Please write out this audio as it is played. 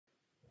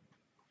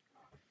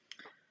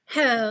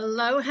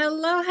Hello,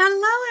 hello,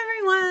 hello,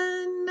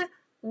 everyone.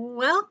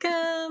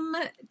 Welcome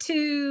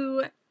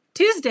to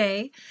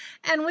Tuesday,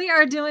 and we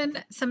are doing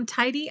some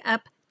tidy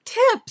up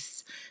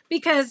tips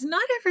because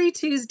not every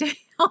Tuesday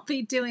I'll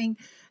be doing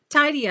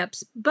tidy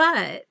ups,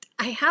 but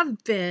I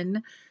have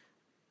been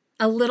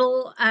a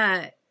little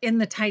in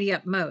the tidy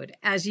up mode,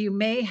 as you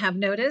may have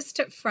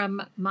noticed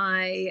from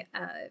my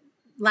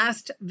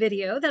last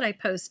video that I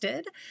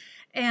posted.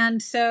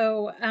 And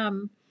so,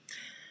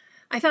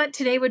 I thought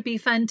today would be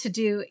fun to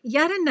do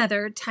yet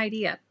another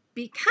tidy up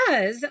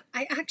because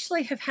I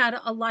actually have had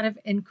a lot of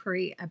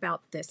inquiry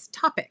about this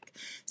topic.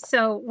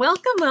 So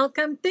welcome,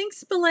 welcome.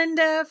 Thanks,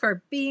 Belinda,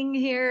 for being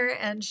here,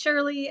 and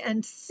Shirley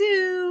and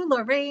Sue,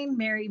 Lorraine,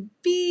 Mary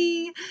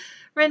B,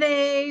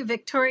 Renee,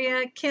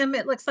 Victoria, Kim.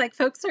 It looks like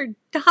folks are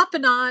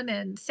hopping on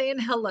and saying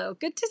hello.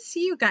 Good to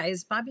see you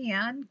guys. Bobby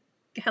Ann,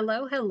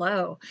 hello,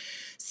 hello.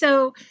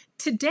 So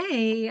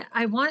today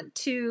I want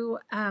to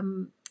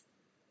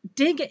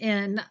dig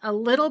in a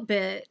little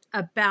bit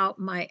about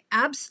my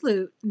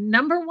absolute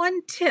number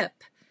one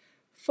tip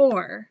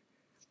for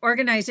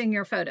organizing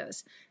your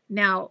photos.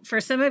 Now,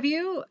 for some of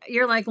you,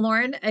 you're like,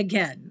 Lauren,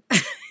 again.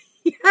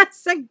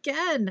 Yes,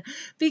 again,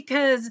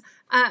 because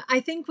I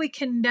think we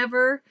can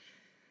never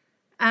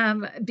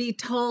be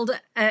told,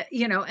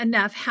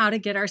 enough how to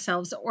get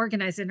ourselves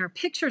organized and our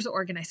pictures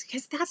organized,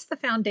 because that's the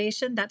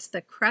foundation. That's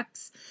the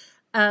crux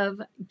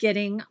of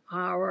getting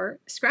our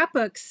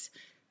scrapbooks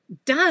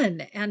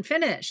done and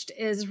finished,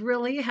 is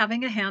really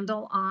having a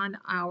handle on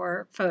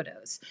our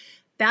photos.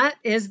 That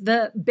is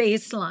the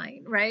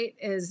baseline, right?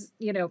 Is,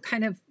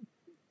 kind of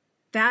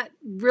that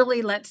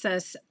really lets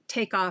us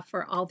take off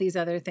for all these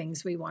other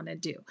things we want to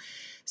do.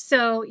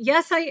 So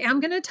yes, I am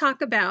going to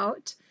talk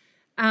about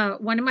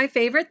one of my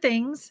favorite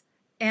things.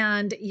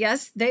 And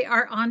yes, they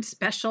are on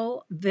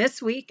special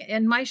this week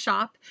in my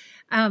shop.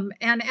 And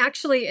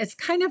actually, it's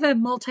kind of a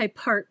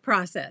multi-part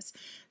process.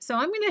 So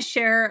I'm going to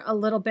share a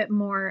little bit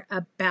more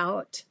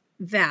about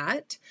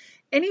that.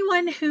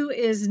 Anyone who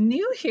is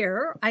new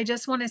here, I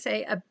just want to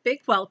say a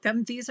big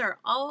welcome. These are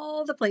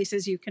all the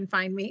places you can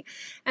find me.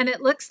 And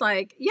it looks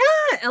like,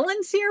 yeah,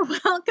 Ellen's here.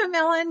 Welcome,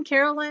 Ellen,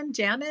 Carolyn,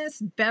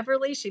 Janice,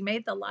 Beverly. She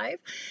made the live.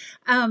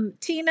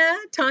 Tina,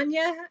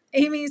 Tanya,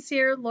 Amy's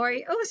here,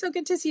 Lori. Oh, so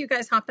good to see you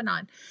guys hopping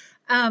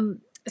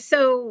on.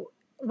 So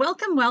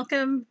welcome,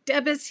 welcome.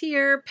 Deb is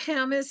here.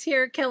 Pam is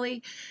here.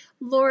 Kelly,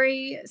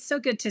 Lori, so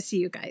good to see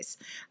you guys.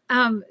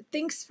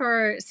 Thanks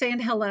for saying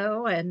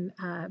hello and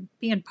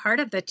being part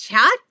of the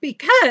chat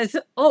because,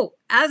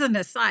 as an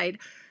aside,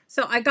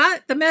 so I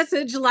got the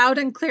message loud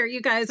and clear.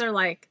 You guys are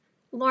like,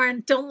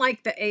 Lauren, don't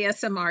like the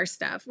ASMR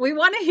stuff. We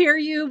want to hear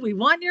you. We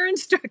want your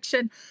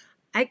instruction.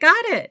 I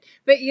got it.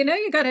 But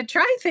you got to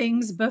try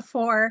things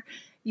before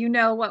you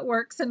know what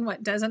works and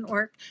what doesn't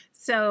work.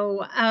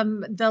 So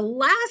the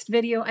last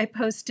video I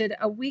posted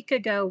a week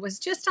ago was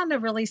just on a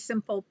really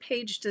simple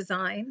page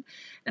design.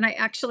 And I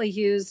actually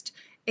used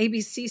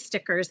ABC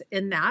stickers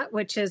in that,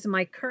 which is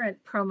my current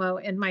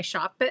promo in my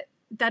shop. But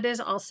that is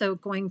also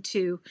going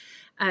to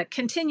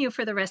continue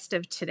for the rest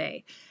of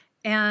today.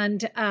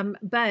 And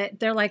but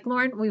they're like,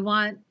 Lauren, we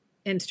want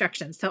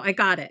instructions. So I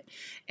got it.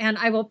 And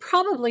I will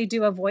probably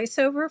do a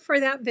voiceover for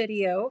that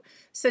video.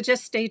 So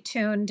just stay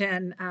tuned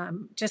and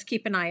just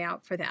keep an eye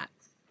out for that.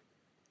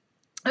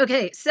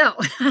 Okay, so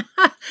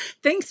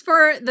thanks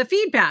for the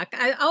feedback.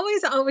 I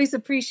always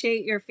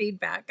appreciate your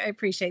feedback. I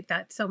appreciate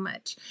that so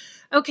much.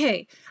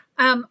 Okay,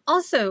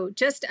 also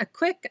just a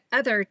quick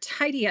other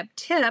tidy up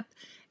tip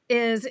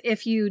is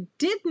if you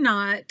did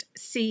not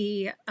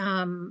see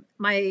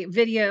my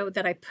video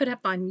that I put up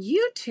on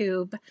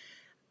YouTube,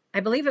 I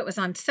believe it was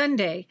on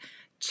Sunday,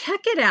 check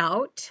it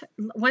out.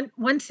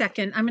 One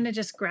second, I'm going to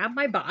just grab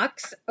my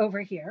box over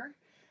here.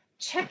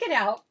 Check it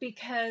out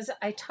because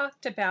I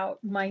talked about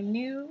my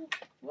new,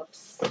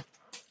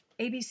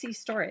 ABC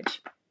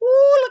storage.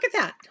 Ooh, look at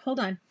that.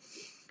 Hold on.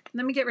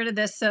 Let me get rid of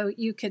this so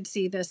you could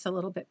see this a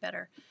little bit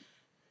better.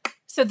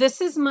 So this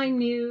is my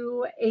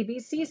new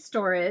ABC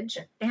storage,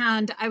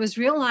 and I was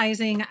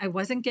realizing I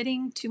wasn't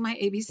getting to my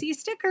ABC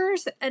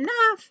stickers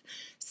enough.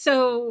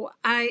 So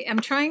I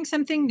am trying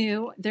something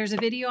new. There's a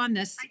video on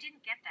this. I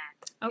didn't get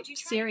that. Oh,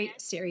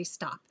 Siri,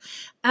 stop.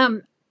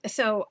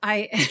 So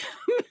I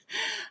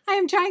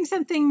am trying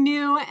something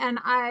new, and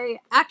I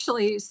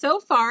actually, so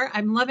far,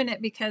 I'm loving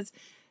it because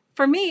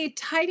for me,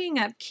 tidying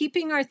up,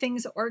 keeping our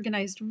things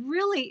organized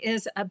really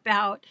is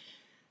about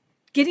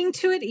getting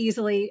to it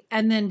easily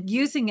and then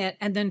using it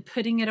and then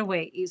putting it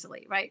away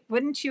easily, right?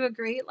 Wouldn't you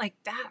agree? Like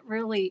that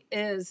really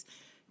is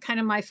kind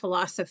of my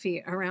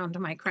philosophy around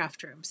my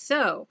craft room.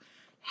 So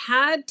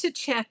had to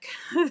check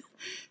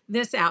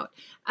this out.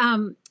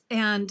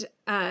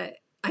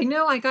 I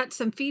know I got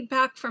some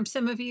feedback from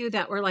some of you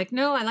that were like,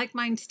 no, I like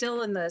mine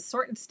still in the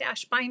sort and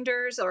stash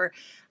binders, or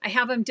I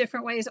have them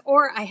different ways,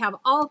 or I have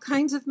all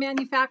kinds of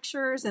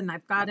manufacturers and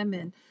I've got them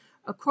in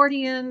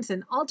accordions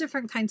and all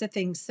different kinds of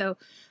things. So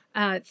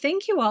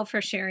thank you all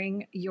for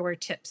sharing your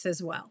tips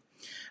as well.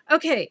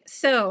 Okay,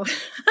 so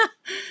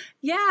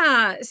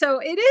yeah, so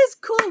it is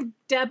cool,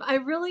 Deb.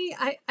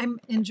 I'm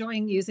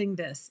enjoying using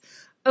this.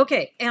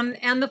 Okay,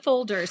 and the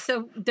folders.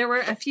 So there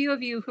were a few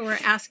of you who were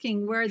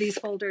asking where are these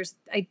folders.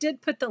 I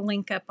did put the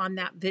link up on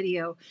that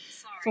video.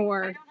 Sorry,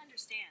 for. I don't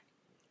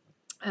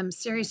understand.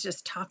 Siri's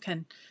just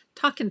talking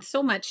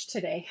so much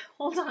today.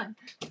 Hold on,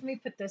 let me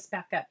put this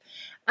back up.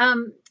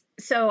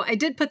 So I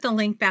did put the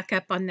link back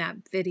up on that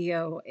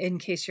video in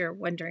case you're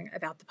wondering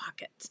about the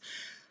pockets.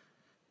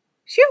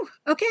 Phew.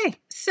 Okay,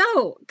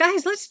 so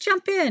guys, let's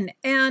jump in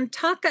and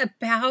talk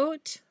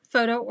about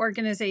photo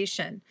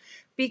organization,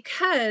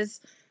 because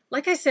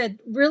like I said,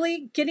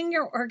 really getting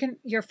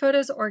your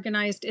photos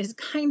organized is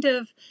kind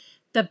of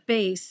the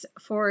base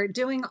for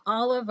doing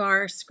all of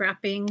our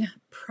scrapping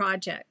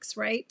projects,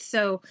 right?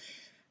 So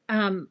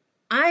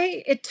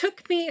it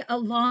took me a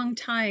long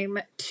time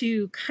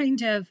to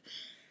kind of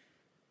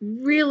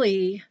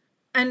really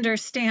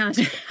understand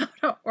how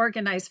to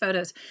organize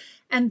photos.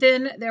 And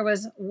then there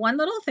was one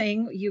little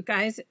thing, you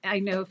guys, I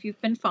know if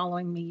you've been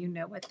following me, you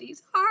know what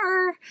these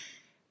are,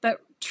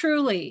 but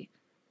truly,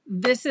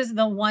 this is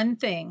the one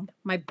thing,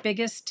 my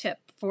biggest tip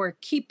for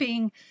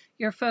keeping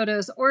your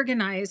photos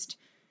organized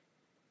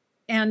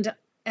and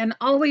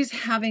always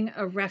having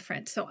a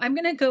reference. So I'm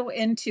going to go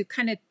into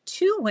kind of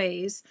two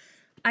ways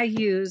I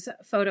use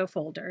photo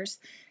folders.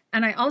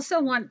 And I also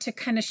want to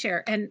kind of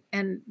share, and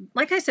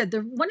like I said,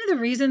 one of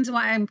the reasons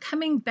why I'm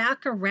coming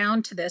back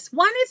around to this,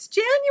 one, it's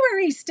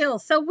January still,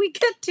 so we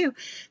get to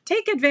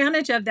take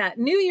advantage of that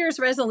New Year's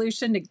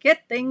resolution to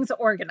get things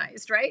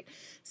organized, right?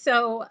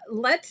 So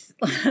let's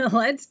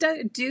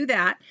do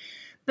that.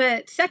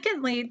 But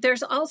secondly,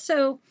 there's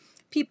also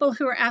people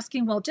who are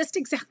asking, well, just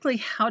exactly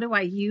how do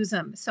I use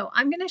them? So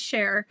I'm going to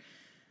share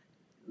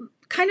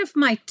kind of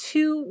my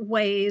two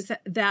ways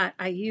that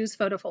I use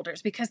photo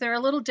folders because they're a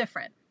little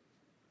different.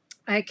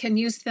 I can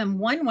use them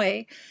one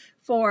way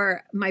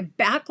for my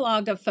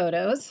backlog of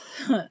photos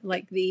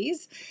like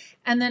these,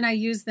 and then I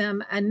use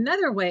them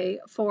another way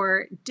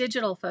for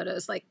digital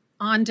photos like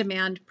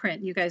on-demand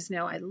print. You guys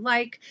know I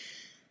like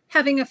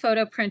having a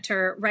photo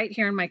printer right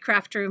here in my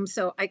craft room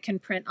so I can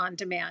print on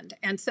demand.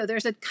 And so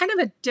there's a kind of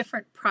a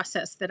different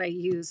process that I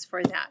use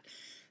for that.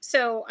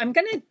 So I'm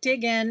going to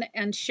dig in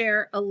and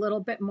share a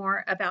little bit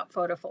more about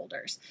photo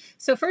folders.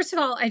 So first of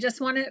all, I just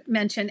want to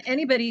mention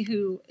anybody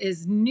who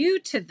is new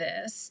to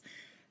this,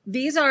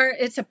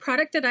 it's a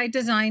product that I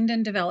designed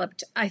and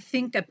developed, I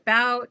think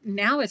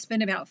it's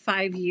been about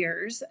 5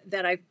 years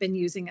that I've been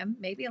using them,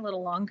 maybe a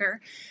little longer.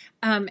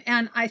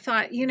 And I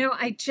thought,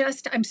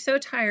 I'm so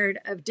tired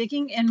of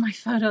digging in my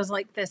photos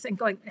like this and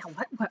going,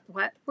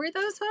 what were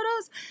those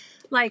photos?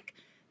 Like,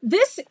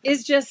 this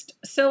is just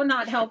so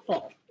not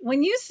helpful.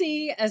 When you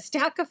see a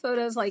stack of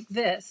photos like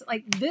this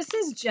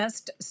is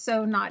just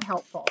so not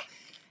helpful.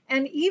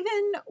 And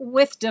even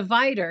with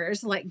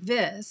dividers like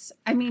this,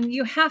 I mean,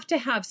 you have to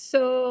have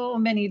so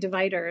many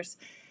dividers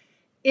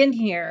in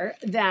here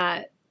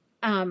that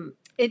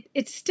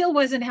it still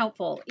wasn't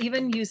helpful,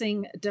 even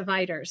using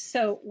dividers.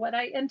 So what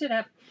I ended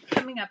up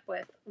coming up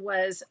with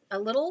was a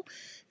little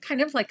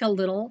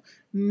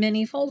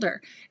mini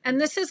folder. And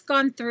this has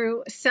gone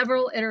through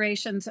several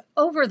iterations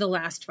over the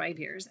last 5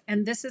 years.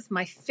 And this is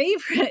my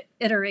favorite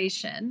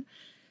iteration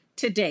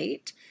to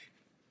date,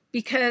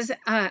 because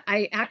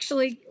I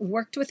actually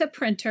worked with a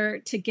printer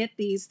to get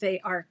these.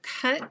 They are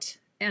cut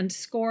and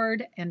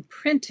scored and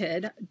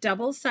printed,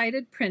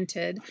 double-sided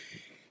printed,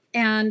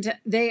 and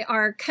they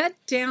are cut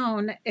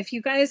down. If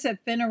you guys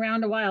have been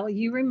around a while,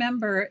 you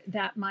remember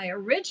that my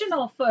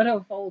original photo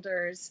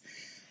folders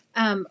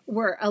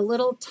were a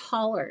little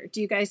taller.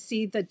 Do you guys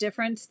see the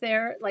difference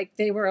there? Like,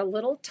 they were a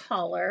little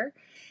taller.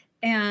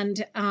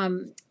 And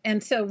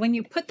so when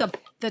you put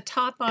the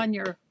top on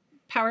your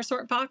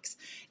PowerSort box,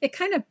 it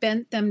kind of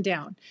bent them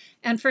down.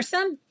 And for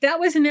some, that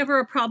was never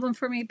a problem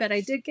for me, but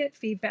I did get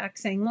feedback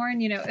saying,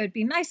 Lauren, it would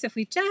be nice if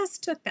we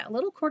just took that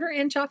little 1/4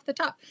 inch off the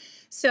top.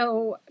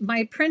 So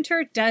my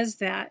printer does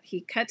that. He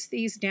cuts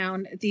these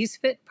down. These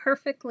fit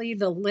perfectly.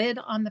 The lid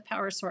on the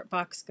PowerSort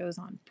box goes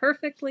on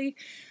perfectly.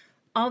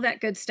 All that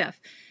good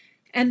stuff.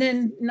 And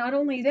then not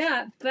only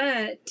that,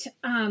 but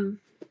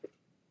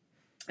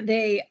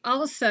they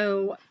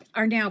also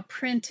are now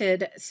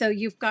printed. So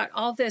you've got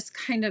all this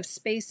kind of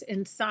space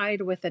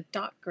inside with a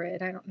dot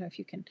grid. I don't know if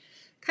you can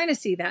kind of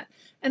see that.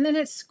 And then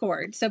it's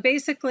scored. So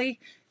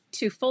basically,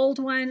 to fold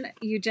one,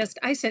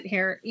 I sit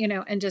here,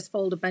 and just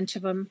fold a bunch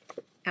of them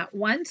at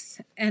once.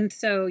 And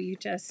so you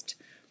just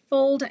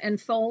fold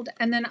and fold.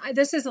 And then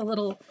this is a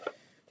little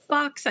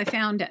box I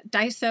found at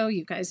Daiso.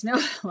 You guys know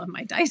I love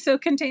my Daiso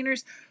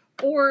containers.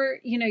 Or,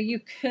 you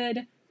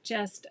could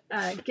just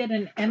get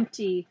an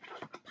empty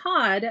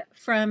pod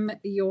from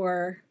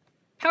your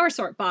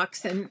PowerSort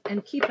box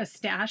and keep a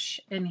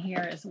stash in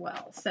here as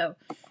well. So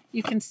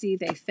you can see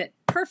they fit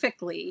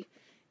perfectly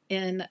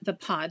in the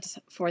pods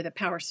for the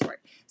PowerSort.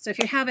 So if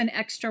you have an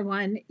extra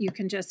one, you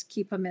can just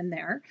keep them in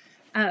there,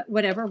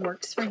 whatever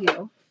works for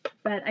you.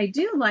 But I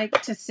do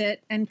like to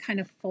sit and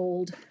kind of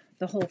fold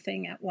the whole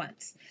thing at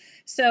once.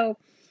 So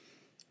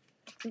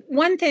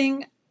one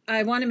thing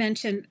I want to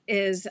mention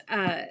is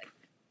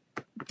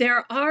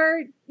there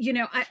are,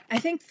 I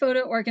think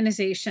photo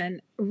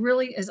organization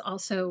really is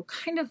also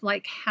kind of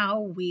like how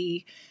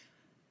we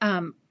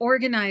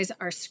organize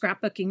our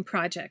scrapbooking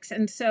projects.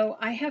 And so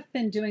I have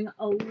been doing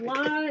a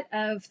lot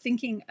of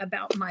thinking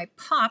about my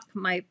POP,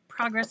 my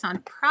Progress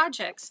on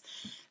Projects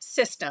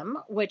system,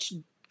 which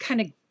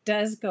kind of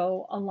does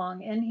go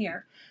along in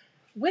here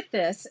with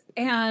this.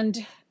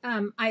 And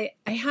I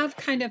have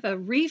kind of a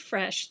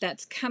refresh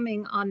that's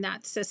coming on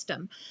that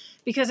system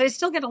because I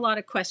still get a lot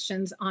of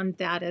questions on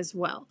that as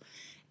well.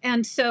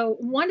 And so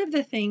one of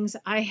the things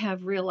I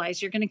have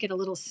realized, you're going to get a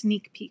little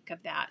sneak peek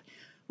of that.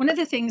 One of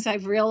the things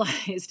I've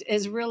realized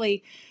is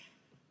really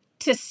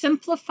to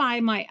simplify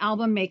my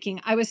album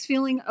making. I was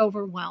feeling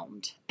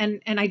overwhelmed,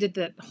 and I did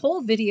the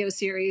whole video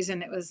series,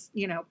 and it was,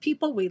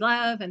 people we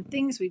love and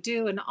things we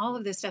do and all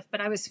of this stuff,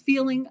 but I was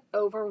feeling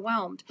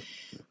overwhelmed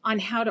on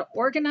how to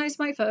organize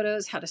my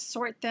photos, how to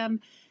sort them,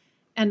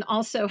 and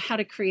also how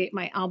to create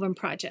my album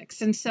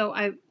projects. And so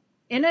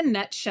in a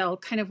nutshell,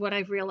 kind of what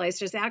I've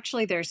realized is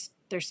actually there's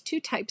two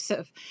types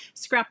of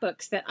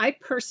scrapbooks that I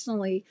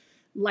personally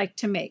like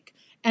to make.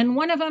 And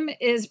one of them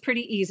is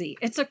pretty easy.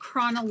 It's a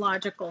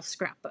chronological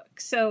scrapbook.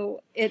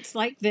 So it's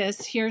like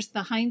this. Here's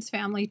the Heinz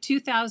family,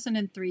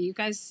 2003. You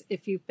guys,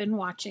 if you've been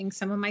watching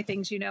some of my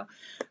things,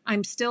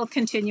 I'm still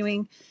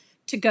continuing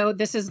to go.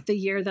 This is the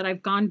year that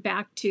I've gone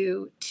back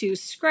to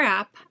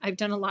scrap. I've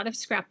done a lot of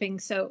scrapping.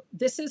 So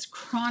this is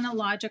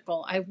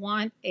chronological. I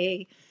want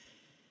a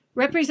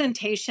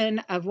representation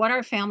of what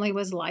our family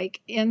was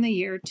like in the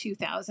year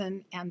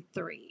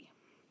 2003.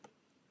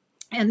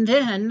 And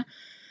then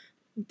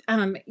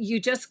you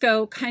just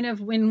go kind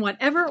of in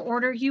whatever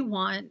order you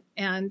want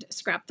and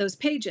scrap those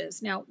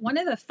pages. Now, one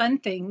of the fun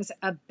things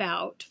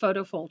about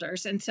photo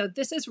folders, and so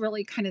this is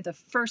really kind of the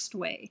first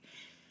way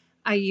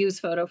I use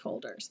photo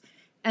folders,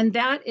 and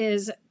that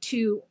is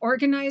to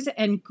organize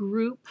and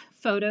group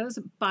photos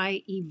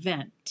by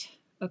event.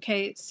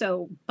 Okay,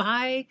 so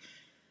by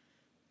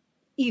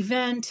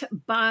event,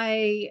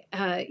 by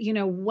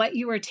what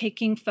you are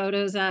taking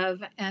photos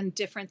of and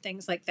different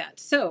things like that.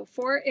 So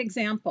for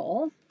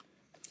example,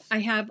 I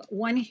have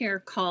one here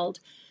called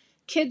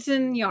Kids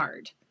in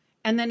Yard,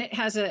 and then it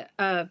has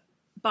a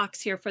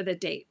box here for the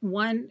date,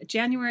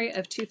 January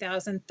of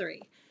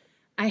 2003.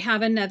 I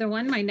have another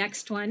one. My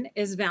next one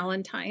is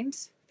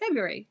Valentine's,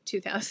 February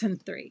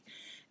 2003.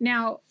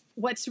 Now,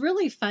 what's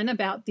really fun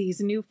about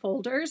these new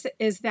folders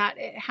is that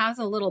it has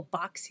a little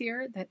box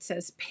here that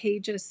says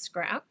Pages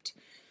Scrapped.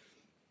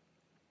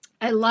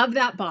 I love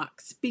that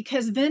box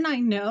because then I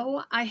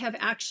know I have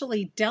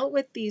actually dealt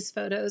with these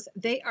photos.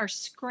 They are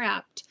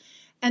scrapped,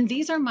 and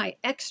these are my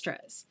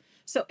extras.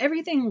 So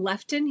everything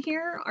left in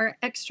here are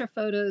extra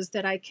photos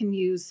that I can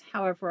use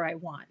however I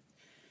want.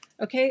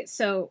 Okay,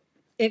 so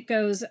it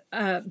goes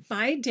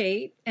by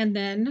date, and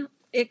then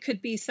it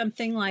could be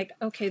something like,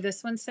 okay,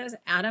 this one says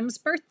Adam's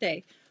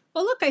birthday.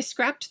 Oh, look, I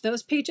scrapped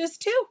those pages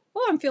too.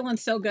 Oh, I'm feeling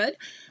so good.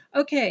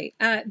 Okay,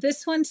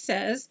 this one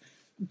says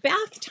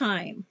bath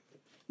time.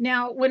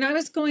 Now, when I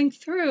was going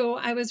through,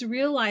 I was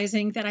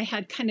realizing that I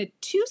had kind of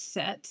two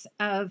sets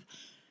of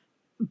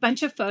a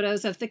bunch of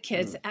photos of the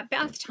kids at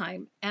bath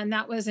time, and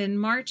that was in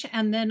March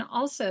and then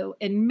also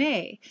in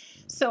May.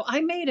 So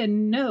I made a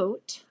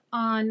note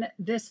on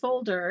this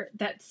folder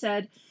that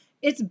said,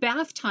 it's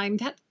bath time.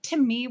 That to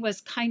me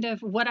was kind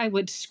of what I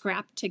would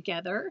scrap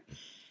together.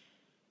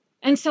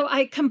 And so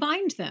I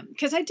combined them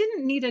because I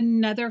didn't need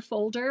another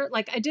folder.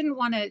 Like I didn't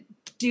want to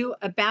do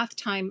a bath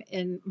time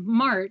in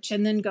March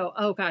and then go,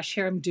 oh gosh,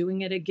 here I'm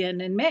doing it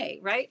again in May,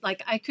 right?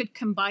 Like I could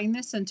combine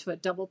this into a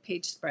double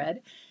page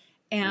spread.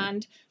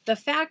 And the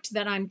fact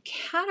that I'm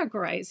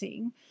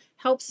categorizing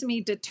helps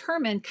me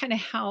determine kind of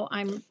how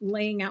I'm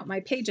laying out my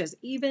pages,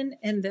 even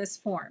in this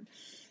form.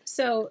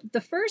 So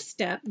the first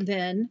step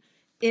then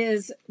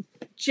is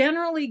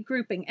generally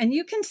grouping. And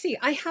you can see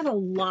I have a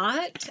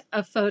lot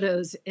of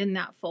photos in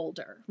that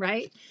folder,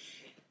 right?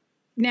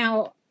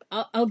 Now,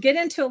 I'll get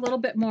into a little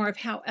bit more of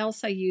how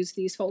else I use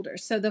these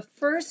folders. So the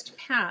first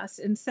pass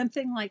in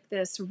something like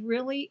this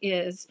really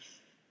is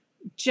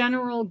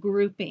general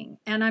grouping.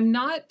 And I'm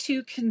not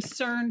too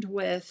concerned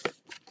with,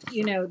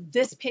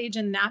 this page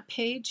and that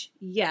page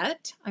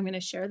yet. I'm going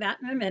to share that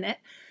in a minute.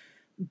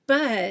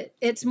 But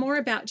it's more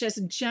about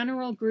just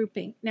general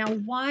grouping. Now,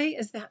 why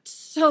is that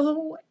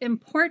so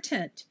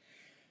important?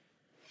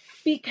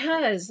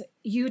 Because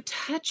you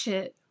touch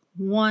it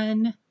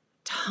one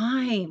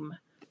time.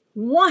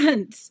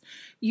 Once.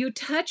 You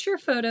touch your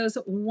photos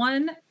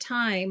one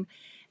time,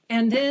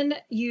 and then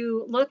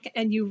you look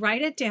and you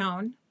write it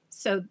down.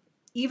 So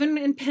even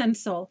in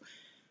pencil,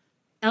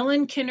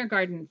 Ellen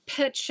Kindergarten,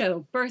 pet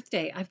show,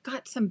 birthday. I've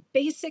got some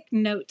basic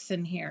notes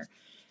in here.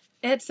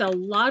 It's a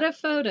lot of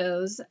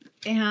photos,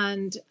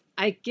 and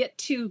I get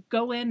to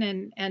go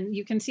in and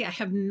you can see I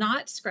have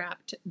not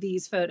scrapped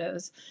these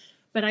photos,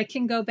 but I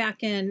can go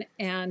back in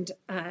and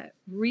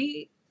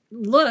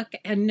re-look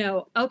and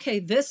know, okay,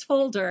 this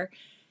folder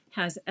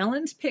has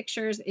Ellen's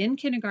pictures in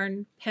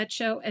kindergarten, pet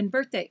show, and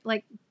birthday.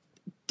 Like,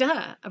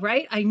 duh,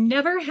 right? I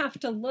never have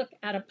to look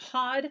at a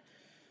pod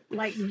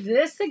like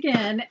this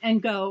again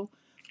and go,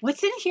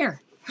 what's in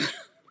here?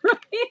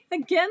 Right?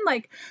 Again,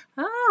 like,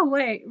 oh,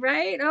 wait,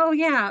 right? Oh,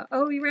 yeah.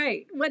 Oh, you're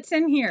right. What's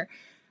in here?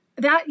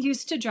 That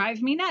used to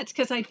drive me nuts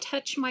because I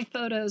touch my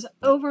photos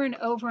over and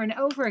over and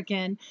over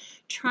again,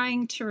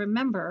 trying to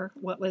remember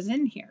what was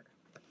in here.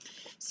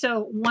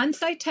 So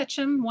once I touch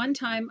them one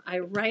time, I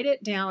write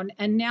it down,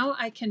 and now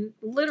I can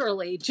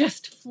literally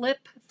just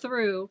flip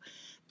through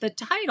the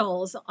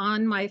titles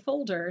on my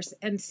folders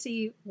and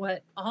see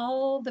what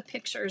all the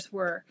pictures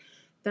were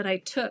that I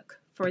took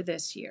for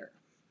this year.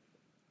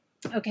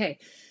 Okay,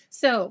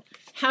 so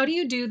how do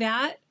you do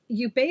that?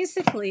 You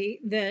basically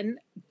then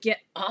get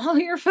all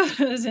your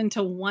photos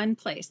into one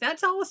place.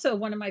 That's also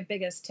one of my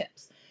biggest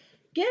tips.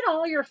 Get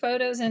all your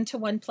photos into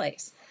one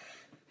place.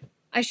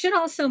 I should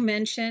also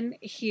mention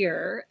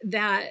here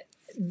that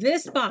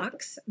this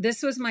box,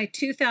 this was my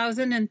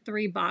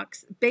 2003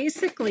 box.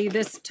 Basically,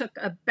 this took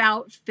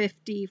about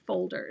 50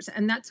 folders,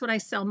 and that's what I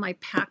sell my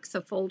packs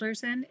of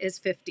folders in, is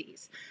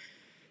 50s.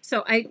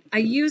 So I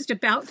used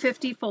about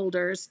 50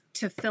 folders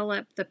to fill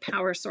up the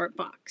PowerSort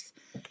box.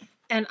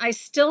 And I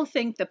still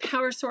think the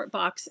PowerSort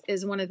box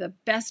is one of the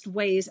best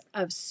ways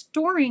of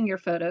storing your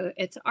photo.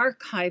 It's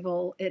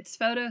archival, it's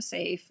photo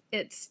safe,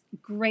 it's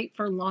great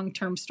for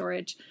long-term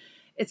storage.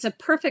 It's a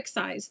perfect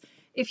size.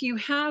 If you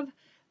have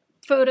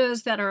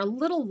photos that are a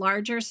little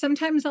larger,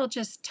 sometimes I'll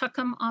just tuck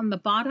them on the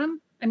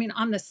bottom,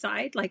 on the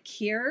side, like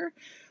here,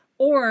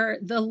 or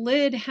the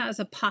lid has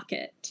a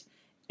pocket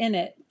in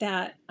it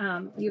that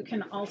you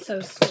can also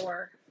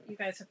store. You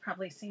guys have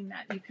probably seen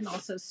that. You can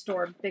also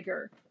store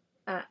bigger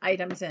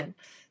items in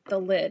the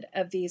lid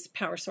of these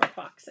PowerSort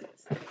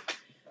boxes.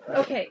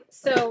 Okay,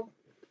 so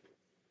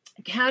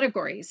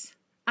categories.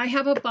 I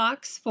have a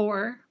box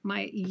for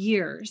my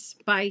years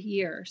by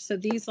year. So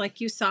these,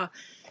 like you saw,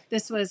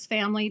 this was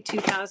family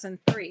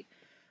 2003.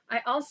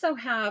 I also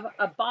have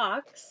a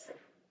box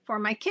for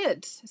my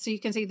kids. So you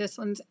can see this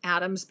one's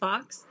Adam's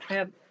box. I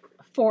have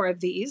 4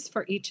 of these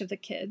for each of the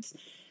kids.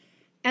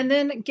 And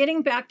then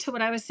getting back to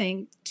what I was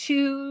saying,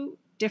 2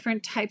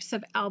 different types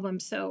of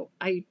albums. So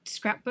I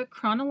scrapbook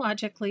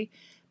chronologically,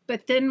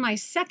 but then my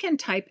second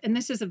type, and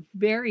this is a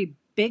very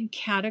big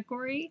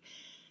category,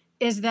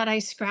 is that I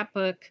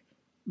scrapbook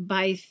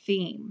by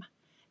theme.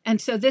 And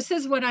so this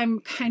is what I'm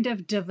kind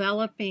of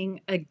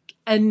developing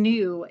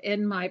anew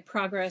in my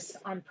Progress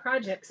on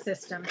Project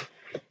system,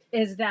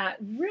 is that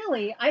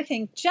really I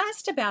think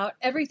just about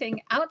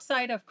everything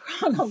outside of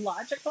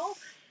chronological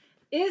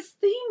is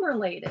theme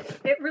related.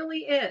 It really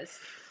is.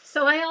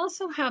 So I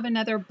also have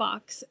another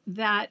box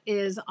that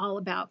is all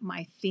about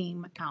my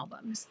theme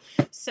albums.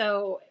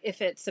 So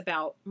if it's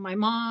about my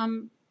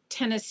mom,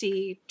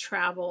 Tennessee,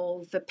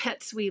 travel, the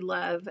pets we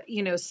love,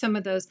 some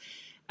of those,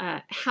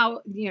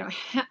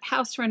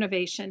 house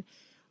renovation,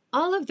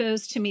 all of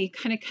those to me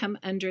kind of come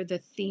under the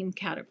theme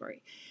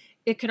category.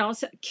 It could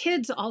also,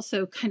 kids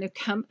also kind of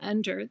come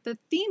under the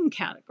theme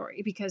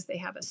category because they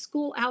have a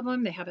school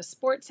album, they have a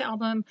sports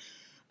album,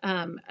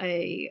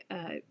 a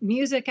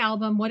music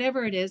album,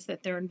 whatever it is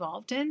that they're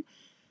involved in.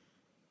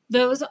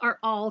 Those are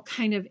all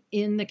kind of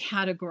in the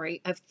category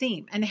of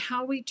theme. And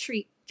how we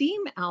treat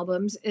theme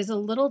albums is a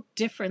little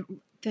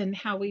different than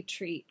how we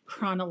treat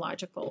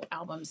chronological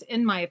albums,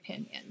 in my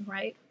opinion,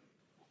 right?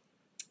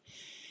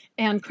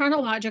 And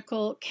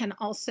chronological can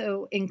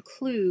also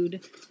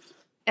include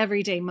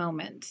everyday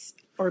moments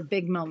or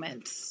big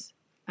moments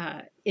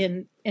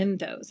in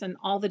those, and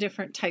all the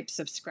different types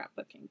of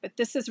scrapbooking. But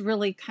this is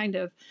really kind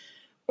of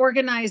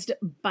organized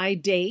by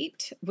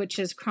date, which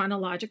is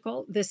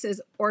chronological. This is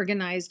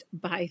organized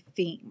by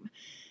theme.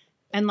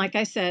 And like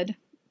I said,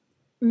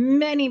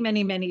 many,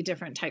 many, many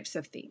different types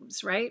of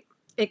themes, right?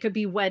 It could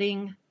be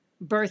wedding,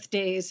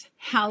 birthdays,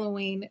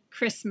 Halloween,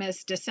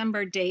 Christmas,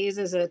 December days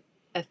is a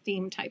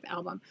theme type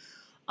album.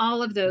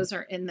 All of those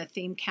are in the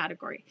theme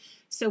category.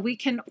 So we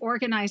can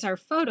organize our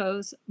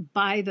photos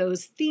by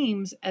those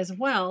themes as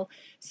well.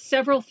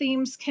 Several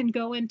themes can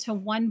go into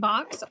one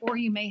box, or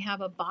you may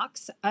have a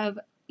box of,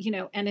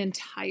 an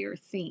entire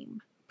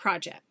theme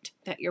project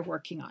that you're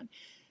working on.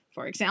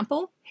 For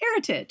example,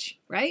 heritage,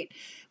 right?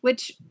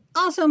 Which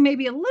also may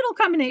be a little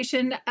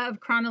combination of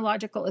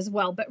chronological as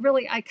well, but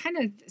really I kind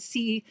of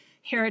see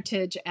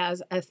heritage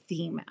as a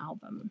theme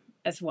album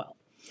as well.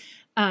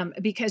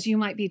 Because you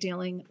might be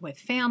dealing with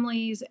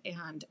families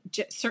and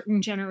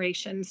certain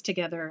generations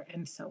together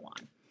and so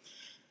on.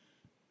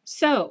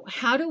 So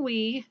how do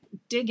we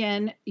dig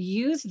in,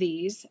 use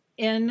these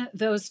in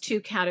those 2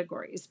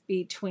 categories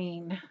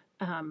between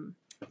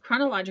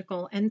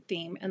chronological and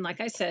theme? And like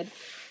I said,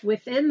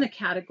 within the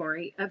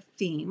category of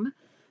theme,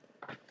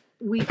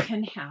 we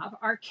can have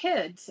our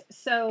kids.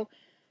 So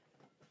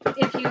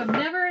if you have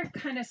never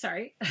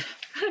sorry, I'm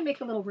going to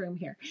make a little room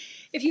here.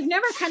 If you've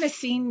never kind of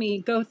seen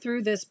me go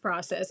through this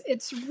process,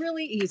 it's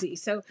really easy.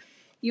 So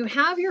you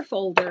have your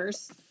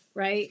folders,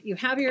 right? You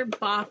have your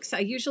box. I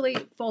usually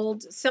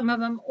fold some of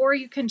them, or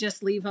you can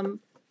just leave them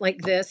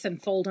like this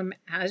and fold them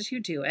as you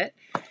do it.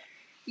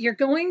 You're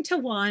going to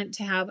want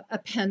to have a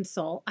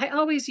pencil. I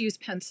always use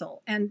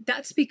pencil, and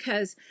that's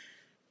because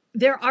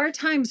there are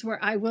times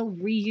where I will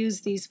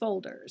reuse these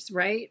folders,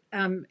 right?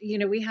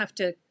 We have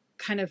to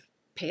kind of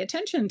pay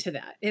attention to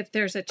that. If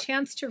there's a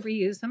chance to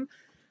reuse them,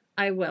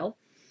 I will.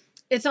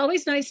 It's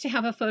always nice to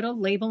have a photo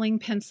labeling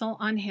pencil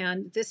on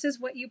hand. This is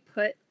what you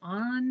put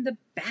on the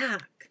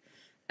back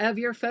of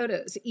your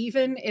photos,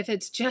 even if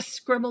it's just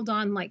scribbled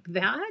on like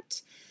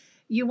that.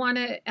 You want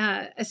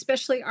to,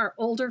 especially our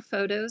older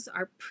photos,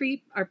 our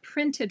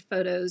printed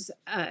photos,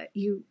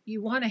 you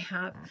want to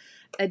have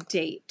a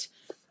date,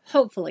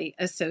 hopefully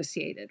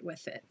associated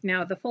with it.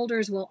 Now, the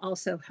folders will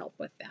also help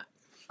with that.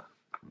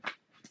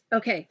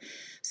 Okay,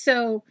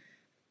 so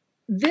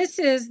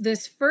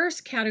this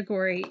first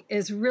category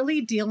is really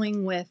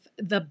dealing with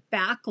the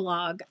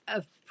backlog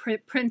of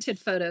printed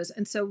photos.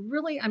 And so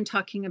really I'm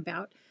talking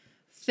about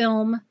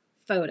film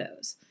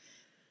photos.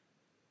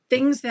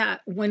 Things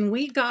that when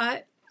we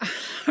got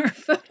our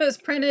photos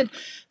printed,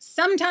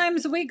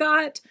 sometimes we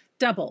got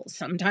doubles,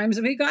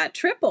 sometimes we got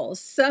triples,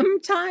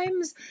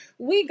 sometimes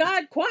we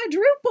got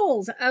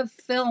quadruples of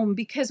film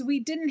because we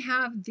didn't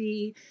have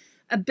the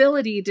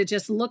ability to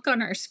just look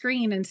on our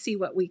screen and see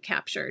what we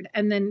captured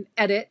and then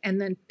edit and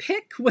then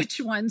pick which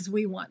ones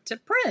we want to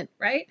print,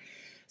 right?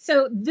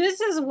 So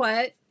this is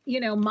what,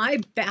 my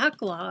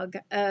backlog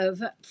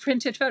of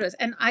printed photos,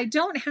 and I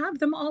don't have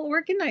them all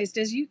organized,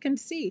 as you can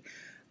see.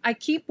 I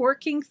keep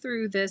working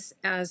through this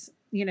as,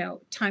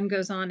 time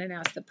goes on and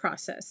as the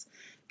process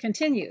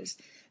continues.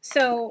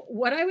 So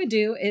what I would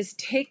do is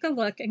take a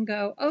look and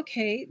go,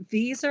 okay,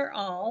 these are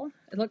all,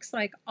 it looks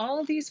like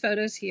all these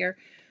photos here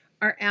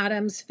are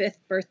Adam's 5th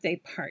birthday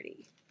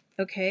party.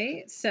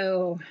 Okay,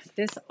 so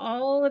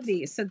all of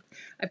these. So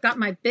I've got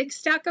my big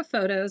stack of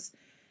photos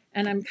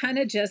and I'm kind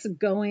of just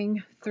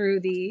going through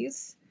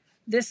these.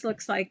 This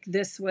looks like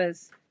this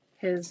was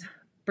his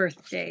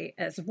birthday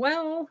as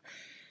well.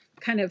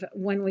 Kind of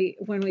when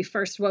we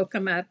first woke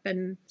him up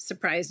and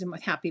surprised him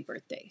with happy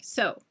birthday.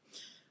 So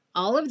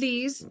all of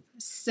these,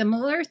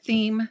 similar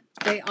theme,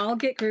 they all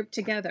get grouped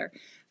together.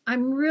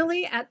 I'm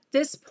really at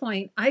this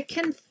point, I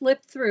can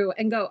flip through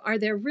and go, are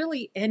there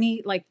really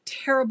any like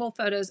terrible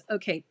photos?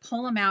 Okay,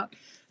 pull them out,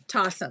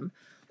 toss them.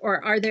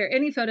 Or are there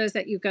any photos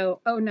that you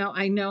go, oh no,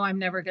 I know I'm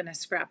never going to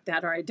scrap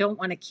that, or I don't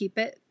want to keep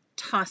it,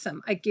 toss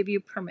them. I give you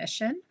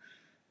permission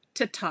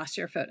to toss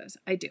your photos.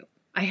 I do.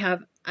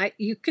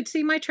 You could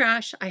see my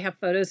trash. I have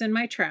photos in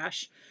my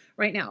trash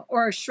right now,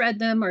 or shred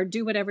them or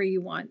do whatever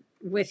you want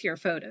with your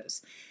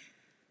photos.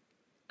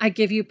 I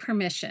give you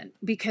permission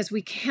because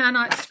we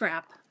cannot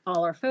scrap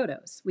all our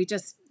photos.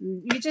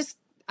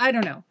 I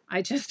don't know.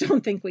 I just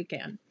don't think we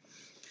can.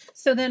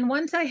 So then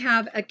once I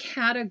have a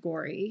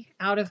category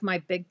out of my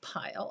big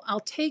pile, I'll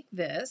take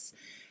this,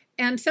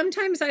 and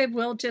sometimes I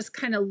will just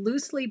kind of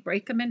loosely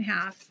break them in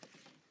half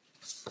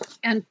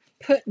and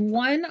put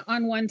one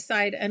on one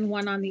side and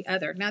one on the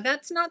other. Now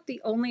that's not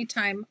the only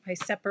time I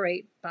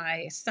separate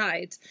by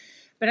sides,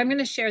 but I'm going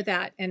to share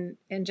that in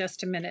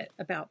just a minute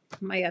about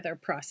my other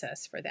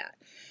process for that.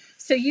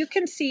 So you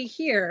can see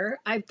here,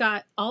 I've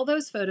got all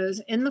those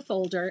photos in the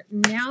folder.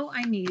 Now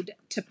I need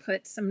to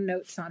put some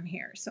notes on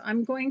here. So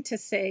I'm going to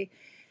say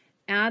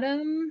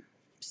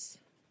Adam's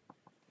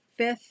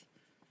 5th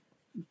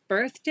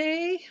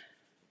birthday.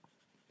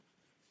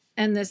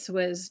 And this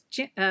was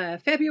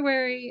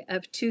February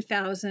of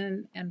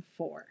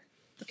 2004.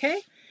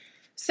 Okay.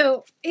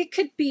 So it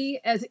could be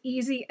as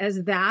easy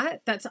as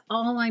that. That's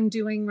all I'm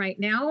doing right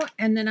now.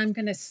 And then I'm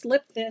going to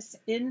slip this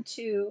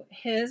into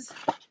his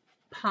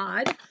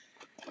pod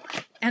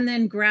and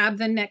then grab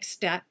the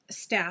next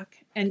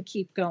stack and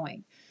keep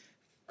going.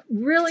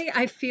 Really,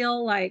 I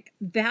feel like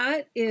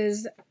that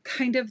is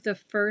kind of the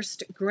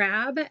first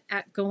grab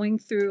at going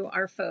through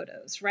our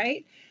photos,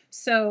 right?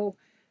 So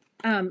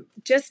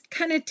just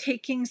kind of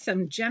taking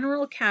some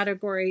general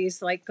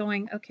categories, like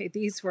going, okay,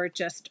 these were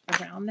just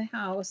around the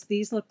house.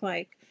 These look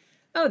like,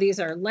 oh, these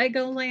are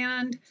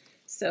Legoland.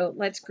 So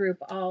let's group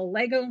all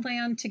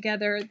Legoland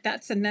together.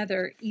 That's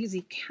another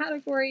easy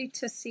category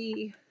to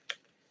see.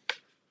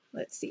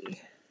 Let's see.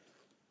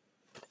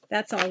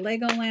 That's all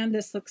Legoland.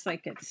 This looks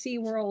like it's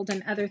SeaWorld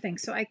and other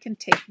things. So I can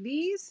take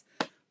these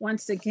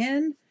once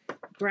again,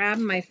 grab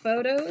my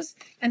photos.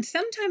 And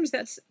sometimes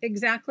that's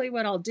exactly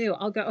what I'll do.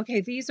 I'll go, okay,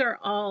 these are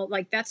all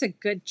like, that's a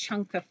good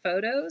chunk of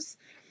photos.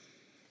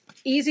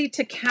 Easy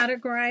to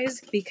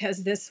categorize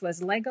because this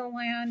was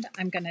Legoland.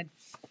 I'm going to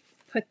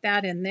put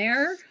that in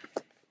there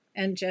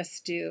and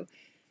just do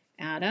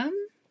Adam,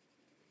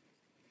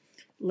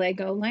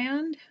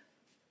 Legoland.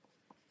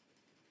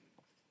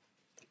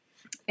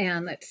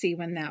 And let's see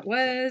when that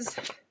was.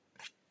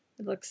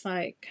 It looks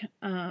like,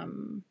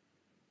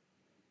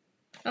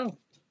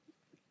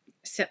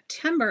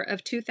 September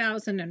of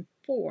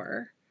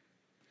 2004.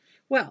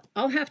 Well,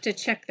 I'll have to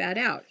check that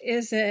out.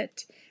 Is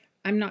it,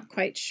 I'm not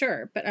quite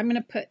sure, but I'm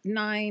going to put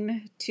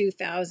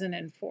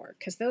 9/2004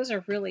 because those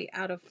are really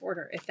out of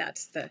order if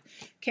that's the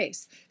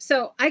case.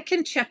 So I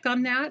can check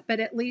on that, but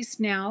at least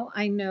now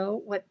I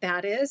know what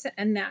that is,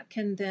 and that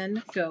can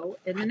then go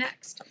in the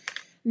next.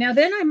 Now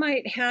then I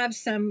might have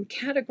some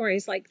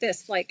categories like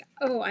this, like,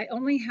 oh, I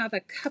only have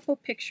a couple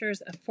pictures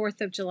of 4th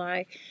of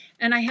July,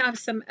 and I have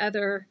some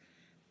other,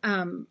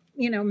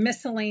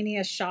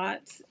 miscellaneous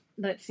shots.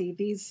 Let's see,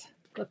 these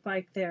look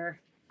like they're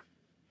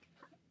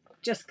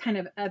just kind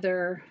of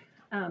other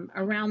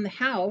around the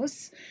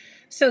house.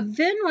 So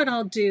then what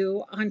I'll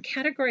do on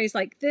categories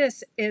like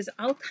this is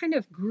I'll kind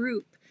of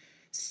group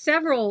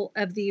several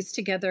of these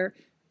together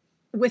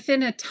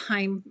within a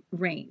time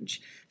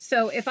range.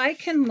 So if I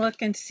can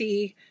look and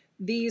see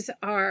these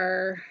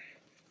are,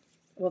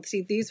 well,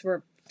 see, these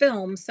were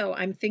films, so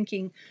I'm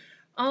thinking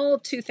all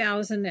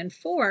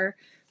 2004,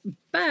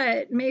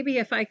 but maybe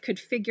if I could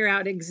figure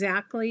out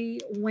exactly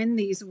when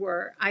these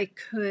were, I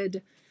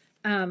could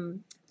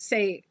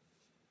say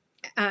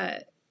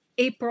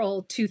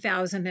April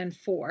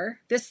 2004.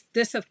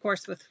 This of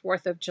course with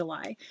 4th of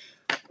July.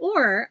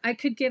 Or I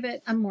could give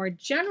it a more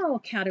general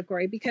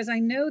category because I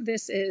know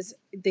this is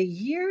the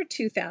year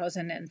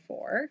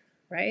 2004,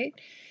 right?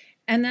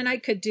 And then I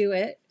could do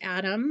it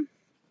Adam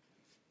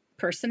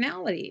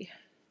personality,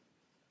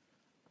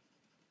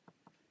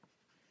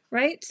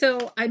 right?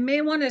 So I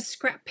may want to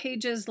scrap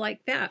pages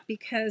like that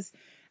because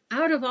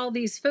out of all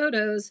these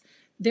photos,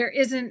 there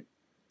isn't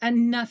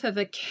enough of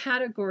a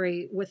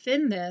category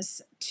within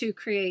this to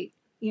create,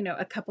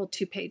 a couple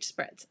 2-page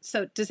spreads.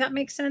 So does that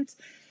make sense?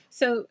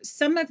 So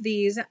some of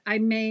these I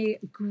may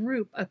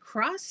group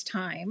across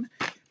time,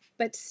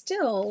 but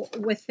still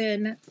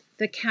within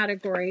the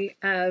category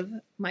of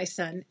my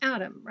son,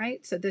 Adam,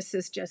 right? So this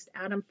is just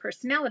Adam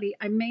personality.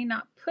 I may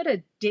not put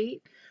a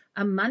date,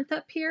 a month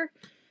up here.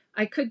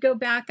 I could go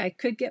back, I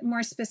could get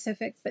more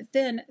specific, but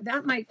then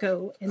that might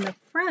go in the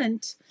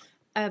front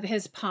of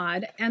his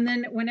pod. And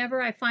then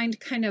whenever I find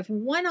kind of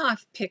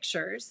one-off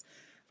pictures,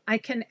 I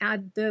can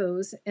add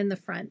those in the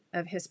front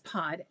of his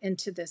pod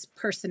into this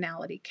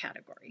personality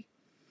category.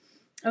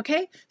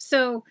 Okay,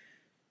 so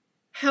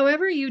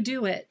however you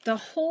do it, the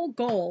whole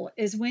goal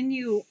is when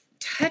you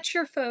touch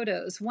your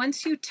photos,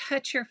 once you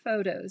touch your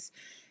photos,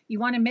 you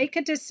want to make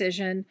a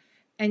decision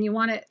and you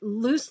want to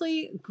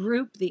loosely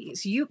group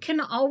these. You can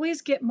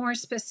always get more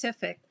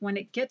specific when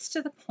it gets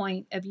to the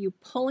point of you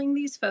pulling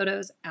these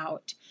photos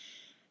out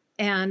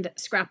and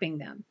scrapping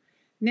them.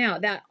 Now,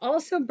 that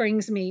also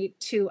brings me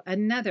to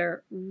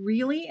another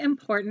really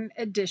important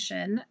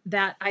addition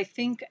that I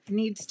think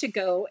needs to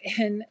go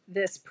in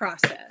this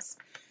process.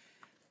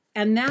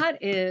 And that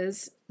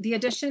is the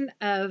addition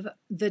of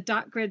the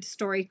dot grid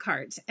story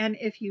cards. And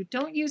if you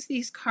don't use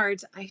these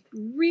cards, I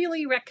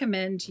really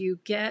recommend you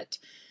get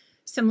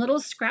some little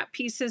scrap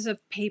pieces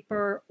of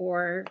paper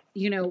or,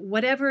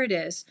 whatever it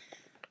is.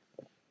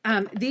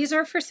 These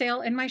are for sale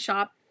in my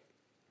shop.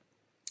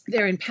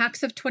 They're in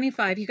packs of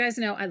 25. You guys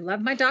know I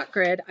love my dot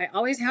grid. I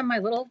always have my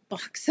little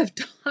box of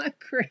dot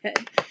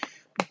grid.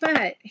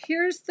 But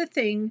here's the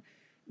thing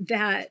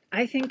that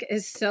I think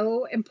is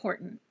so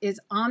important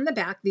is on the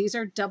back. These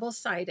are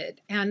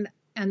double-sided. And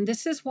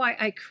this is why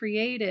I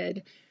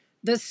created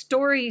the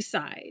story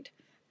side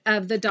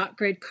of the dot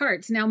grid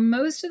cards. Now,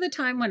 most of the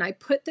time when I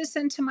put this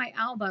into my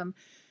album,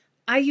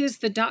 I use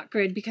the dot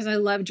grid because I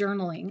love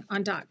journaling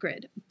on dot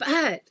grid.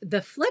 But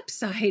the flip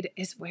side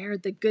is where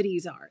the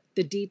goodies are,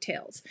 the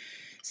details.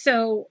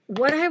 So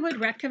what I would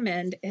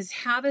recommend is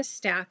have a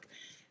stack,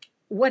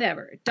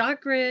 whatever,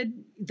 dot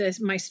grid,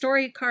 my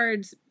story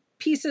cards,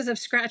 pieces of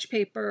scratch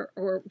paper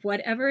or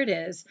whatever it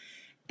is,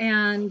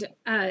 and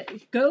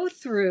go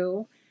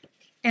through,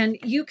 and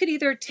you could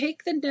either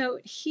take the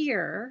note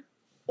here,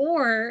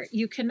 or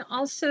you can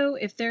also,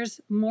 if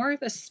there's more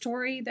of a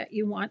story that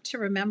you want to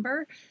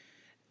remember,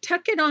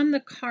 tuck it on the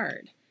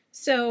card.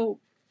 So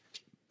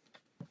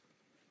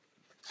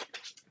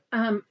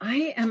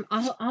I am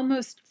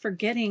almost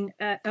forgetting.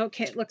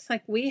 Okay, it looks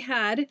like we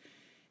had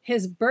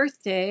his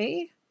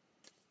birthday.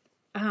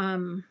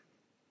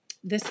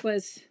 This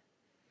was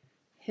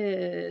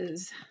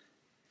his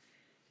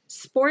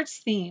sports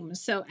theme.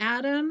 So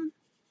Adam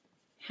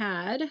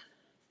had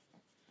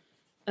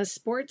a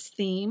sports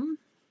theme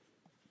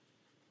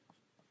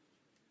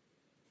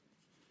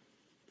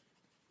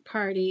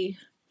party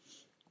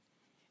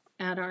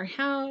at our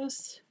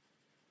house.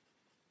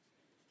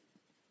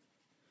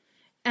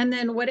 And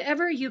then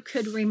whatever you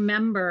could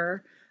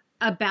remember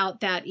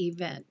about that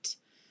event.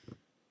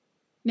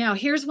 Now,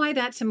 here's why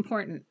that's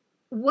important.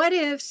 What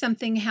if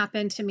something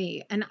happened to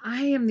me and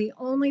I am the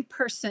only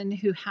person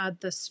who had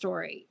the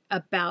story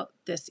about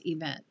this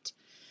event?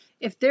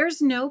 If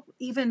there's no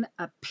even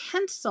a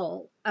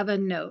pencil of a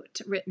note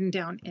written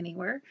down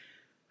anywhere,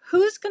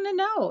 who's going to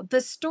know?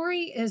 The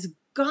story is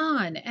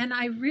gone. And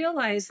I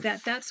realize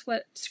that that's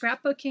what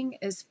scrapbooking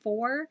is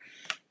for,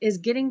 is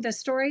getting the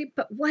story.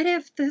 But what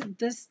if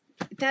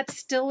that's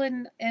still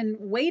in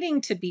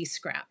waiting to be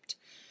scrapped?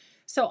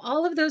 So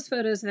all of those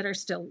photos that are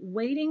still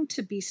waiting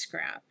to be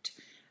scrapped,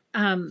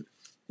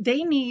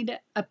 they need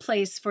a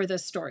place for the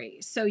story.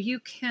 So you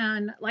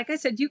can, like I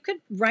said, you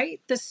could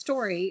write the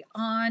story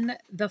on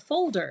the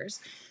folders.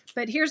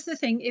 But here's the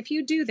thing, if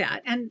you do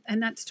that, and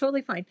that's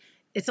totally fine,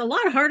 it's a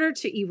lot harder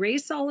to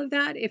erase all of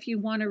that if you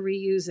want to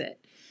reuse it.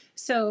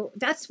 So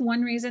that's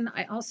one reason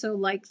I also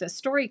like the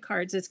story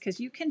cards, is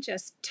because you can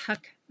just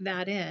tuck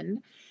that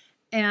in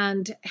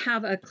and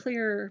have a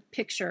clear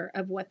picture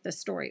of what the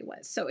story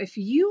was. So if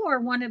you are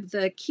one of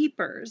the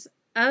keepers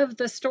of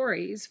the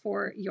stories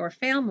for your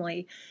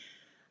family,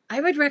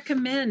 I would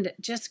recommend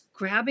just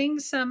grabbing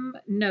some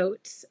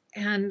notes,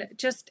 and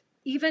just,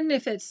 even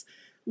if it's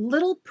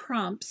little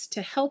prompts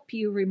to help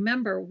you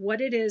remember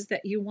what it is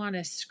that you want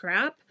to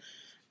scrap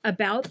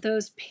about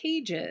those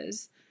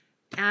pages,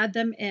 add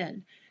them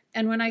in.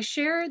 And when I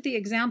share the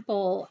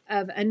example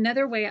of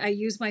another way I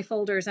use my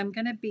folders, I'm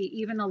going to be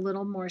even a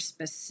little more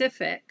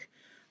specific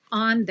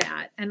on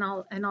that, and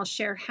I'll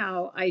share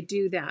how I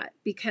do that,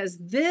 because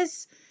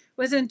this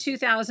was in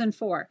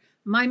 2004.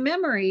 My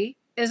memory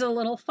is a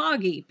little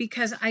foggy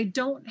because I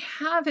don't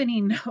have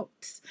any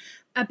notes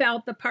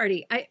about the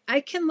party.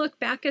 I can look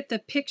back at the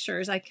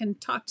pictures. I can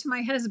talk to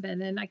my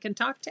husband, and I can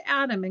talk to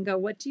Adam and go,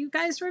 what do you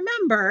guys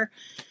remember?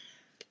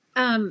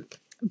 And,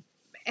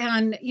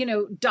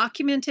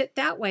 document it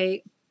that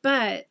way.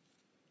 But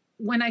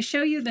when I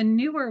show you the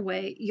newer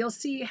way, you'll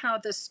see how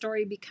the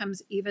story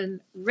becomes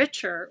even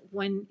richer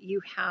when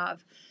you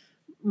have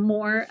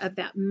more of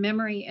that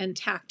memory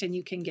intact and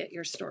you can get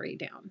your story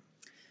down.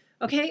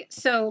 Okay,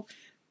 so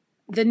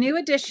the new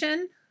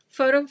edition,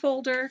 photo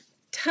folder,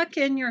 tuck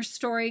in your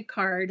story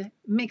card,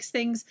 mix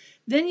things.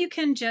 Then you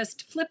can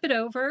just flip it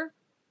over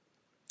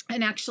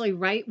and actually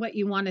write what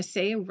you want to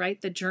say,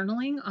 write the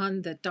journaling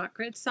on the dot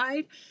grid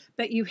side,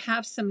 but you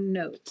have some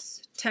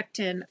notes tucked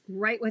in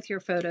right with your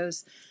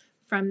photos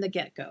from the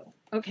get-go.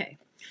 Okay,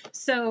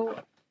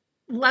 so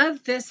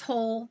love this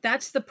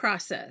that's the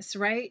process,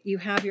 right? You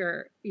have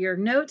your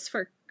notes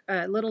for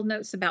little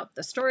notes about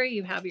the story,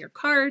 you have your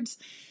cards,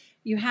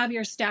 you have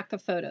your stack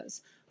of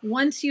photos.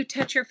 Once you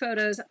touch your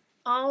photos,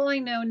 all I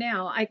know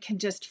now, I can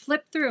just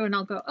flip through and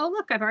I'll go, oh,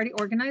 look, I've already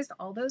organized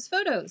all those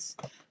photos.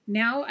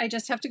 Now I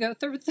just have to go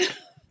through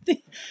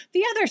the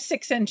other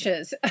 6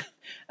 inches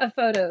of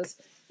photos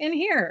in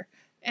here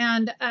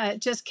and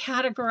just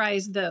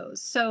categorize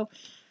those. So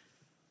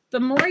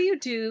the more you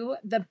do,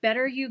 the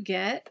better you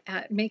get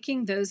at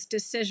making those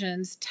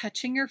decisions,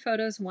 touching your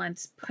photos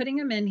once, putting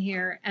them in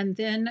here, and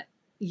then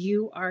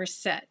you are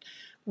set.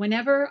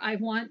 Whenever I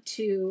want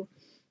to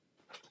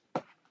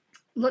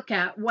look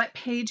at what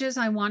pages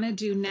I want to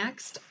do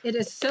next, it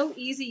is so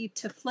easy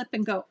to flip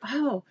and go,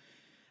 oh,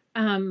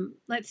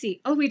 let's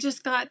see. Oh, we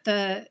just got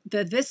the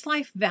This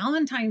Life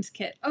Valentine's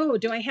kit. Oh,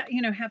 do I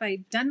have I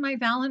done my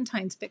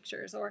Valentine's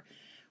pictures, or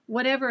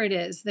whatever it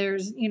is?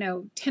 There's,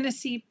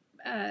 Tennessee,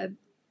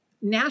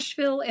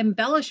 Nashville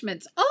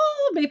embellishments.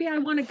 Oh, maybe I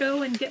want to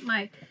go and get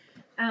my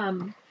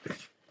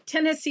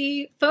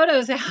Tennessee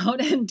photos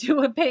out and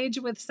do a page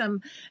with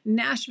some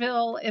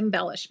Nashville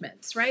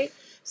embellishments, right?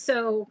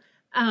 So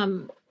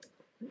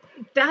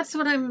that's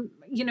what I'm,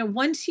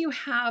 once you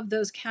have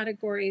those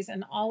categories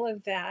and all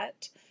of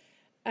that,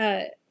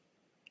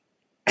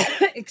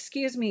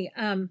 excuse me,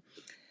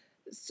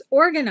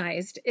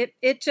 organized,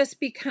 it just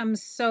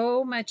becomes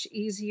so much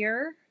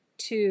easier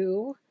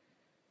to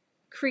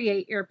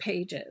create your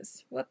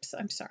pages. Whoops,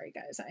 I'm sorry,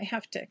 guys.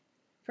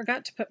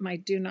 Forgot to put my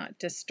do not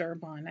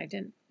disturb on. I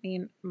didn't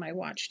mean my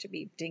watch to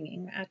be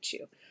dinging at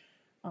you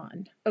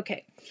on.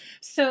 Okay,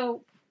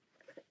 so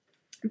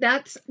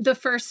that's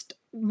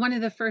one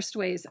of the first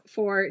ways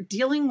for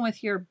dealing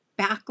with your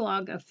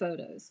backlog of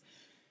photos.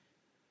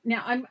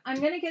 Now,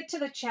 I'm going to get to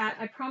the chat.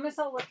 I promise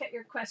I'll look at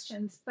your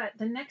questions, but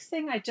the next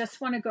thing I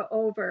just want to go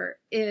over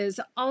is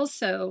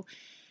also,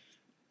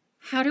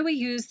 how do we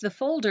use the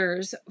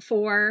folders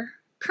for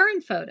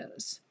current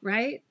photos,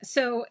 right?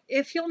 So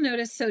if you'll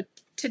notice,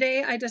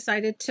 today I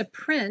decided to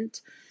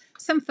print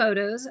some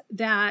photos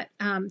that,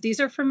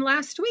 these are from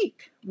last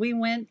week. We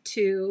went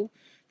to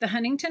the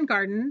Huntington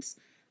Gardens.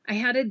 I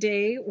had a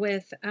day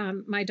with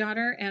my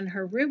daughter and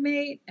her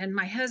roommate and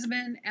my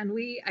husband, and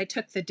I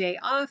took the day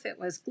off. It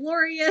was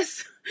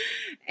glorious.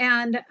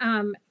 and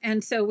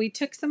so we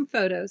took some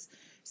photos.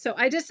 So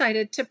I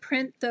decided to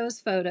print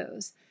those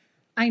photos.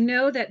 I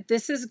know that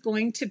this is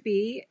going to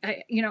be,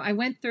 I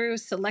went through,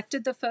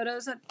 selected the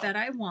photos that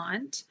I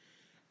want,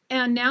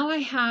 and now I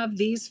have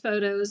these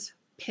photos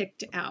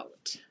picked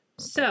out.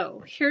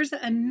 So here's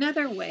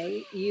another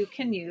way you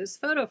can use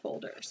photo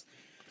folders.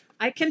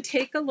 I can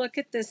take a look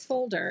at this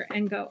folder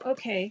and go,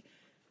 okay,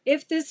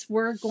 if this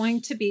were going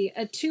to be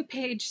a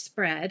 2-page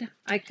spread,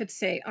 I could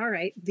say, all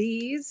right,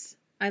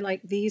 I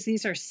like these.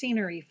 These are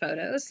scenery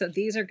photos, so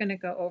these are going to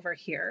go over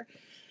here.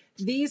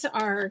 These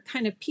are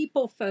kind of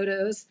people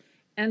photos,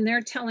 and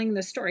they're telling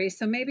the story.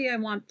 So maybe I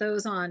want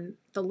those on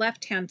the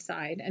left-hand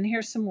side, and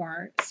here's some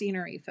more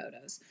scenery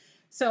photos.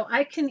 So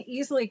I can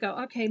easily go,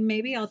 okay,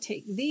 maybe I'll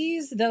take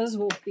these. Those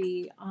will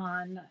be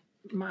on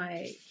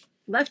my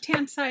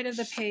left-hand side of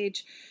the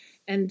page,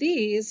 and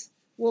these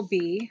will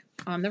be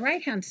on the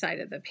right-hand side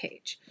of the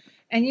page.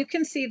 And you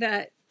can see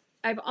that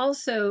I've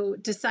also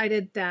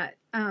decided that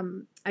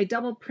I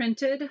double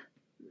printed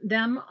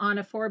them on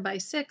a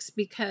 4x6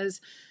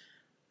 because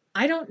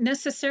I don't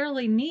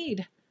necessarily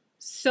need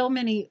so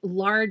many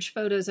large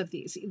photos of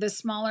these. The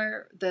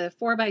smaller, the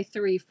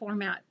 4x3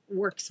 format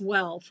works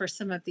well for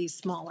some of these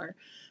smaller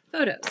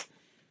photos.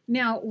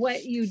 Now,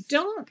 what you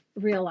don't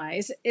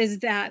realize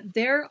is that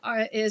there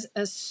is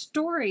a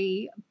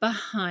story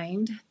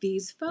behind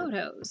these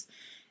photos.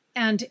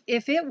 And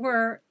if it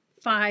were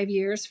 5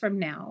 years from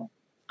now,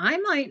 I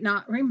might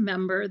not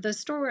remember the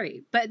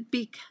story. But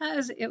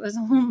because it was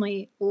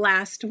only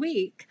last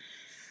week,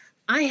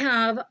 I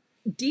have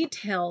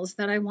details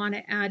that I want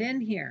to add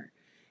in here.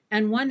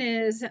 And one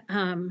is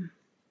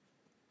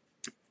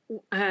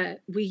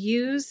we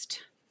used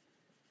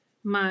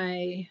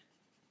my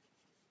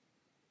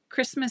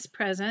Christmas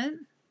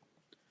present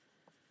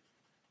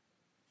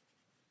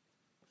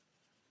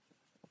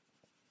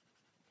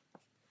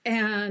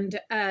and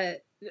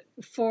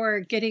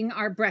for getting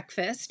our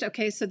breakfast.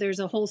 Okay, so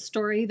there's a whole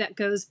story that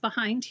goes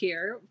behind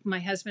here. My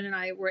husband and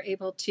I were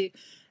able to,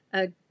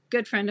 a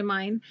good friend of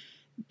mine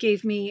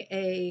gave me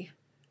a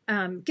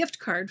gift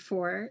card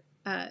for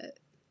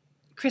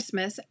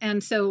Christmas,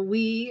 and so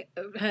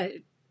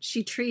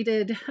she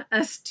treated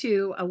us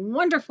to a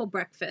wonderful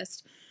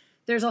breakfast.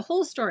 There's a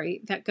whole story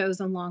that goes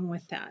along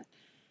with that.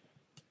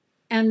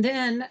 And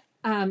then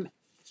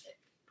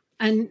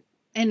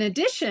in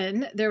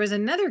addition, there was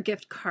another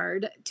gift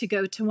card to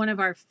go to one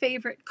of our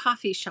favorite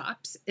coffee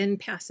shops in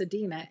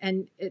Pasadena,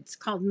 and it's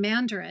called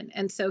Mandarin.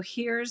 And so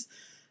here's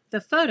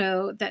the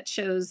photo that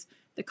shows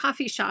the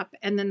coffee shop,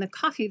 and then the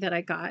coffee that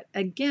I got,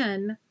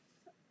 again,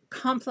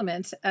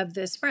 compliments of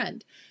this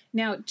friend.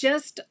 Now,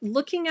 just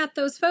looking at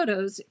those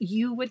photos,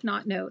 you would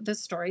not know the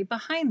story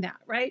behind that,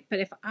 right? But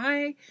if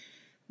I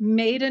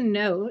made a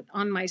note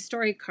on my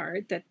story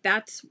card that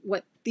that's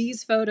what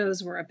these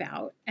photos were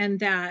about, and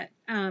that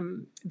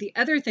the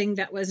other thing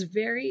that was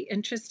very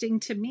interesting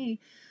to me,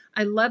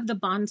 I love the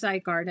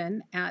bonsai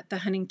garden at the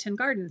Huntington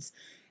Gardens.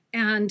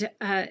 And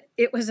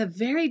it was a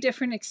very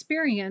different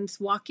experience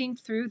walking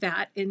through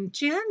that in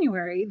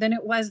January than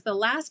it was the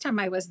last time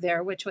I was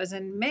there, which was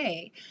in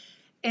May.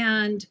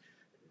 And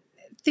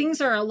things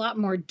are a lot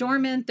more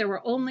dormant. There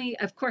were only,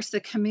 of course,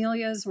 the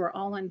camellias were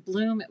all in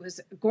bloom. It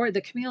was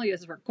the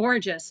camellias were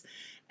gorgeous.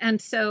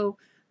 And so,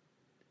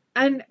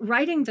 and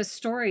writing the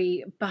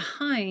story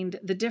behind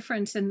the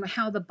difference in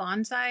how the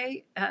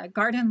bonsai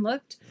garden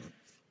looked,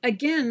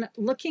 again,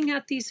 looking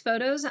at these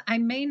photos, I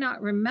may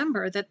not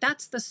remember that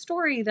that's the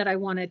story that I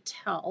want to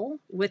tell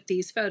with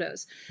these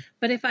photos.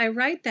 But if I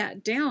write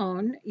that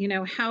down, you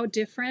know, how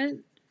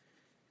different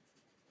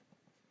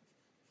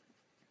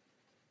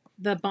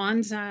the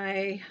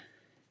bonsai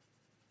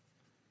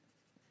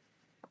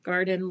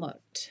garden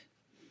looked.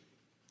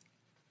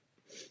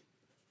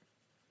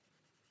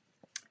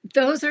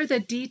 Those are the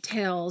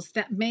details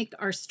that make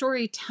our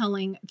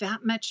storytelling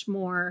that much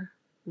more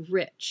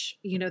rich.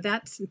 You know,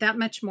 that's that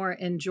much more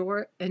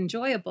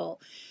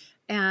enjoyable,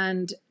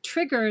 and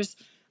triggers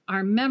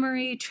our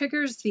memory,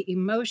 triggers the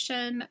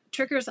emotion,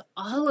 triggers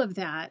all of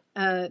that,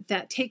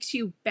 that takes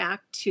you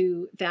back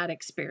to that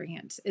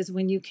experience, is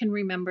when you can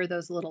remember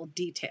those little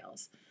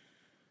details.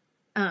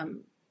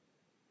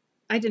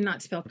 I did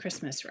not spell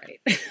Christmas right.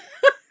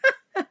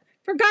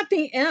 Forgot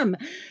the M,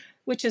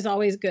 which is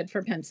always good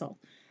for pencil.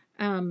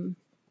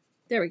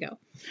 There we go.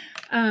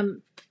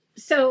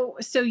 So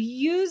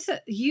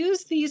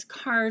use these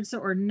cards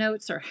or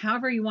notes or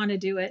however you want to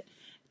do it,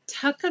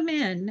 tuck them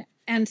in.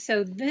 And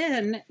so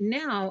then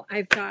now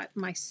I've got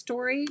my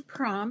story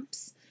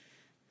prompts.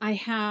 I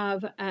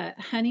have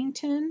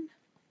Huntington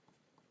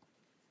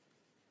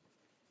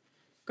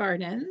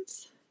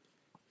Gardens.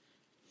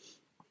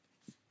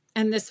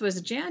 And this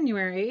was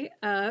January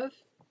of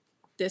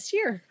this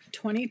year,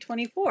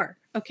 2024.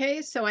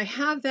 Okay, so I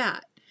have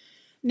that.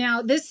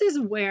 Now, this is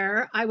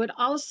where I would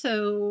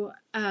also,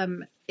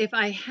 if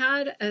I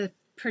had a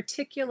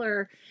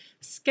particular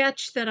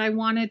sketch that I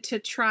wanted to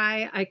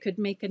try, I could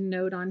make a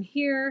note on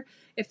here.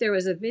 If there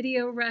was a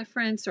video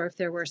reference or if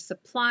there were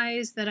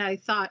supplies that I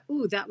thought,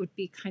 ooh, that would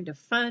be kind of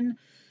fun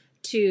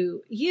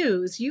to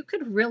use, you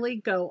could really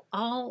go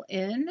all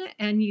in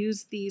and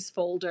use these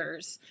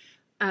folders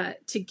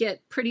to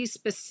get pretty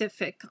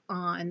specific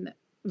on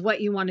what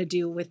you want to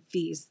do with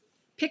these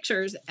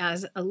pictures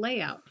as a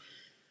layout.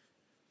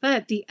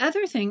 But the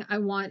other thing I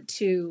want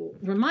to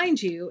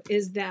remind you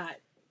is that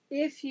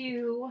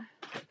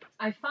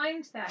I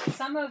find that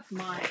some of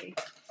my,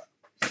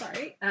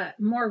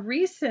 more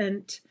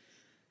recent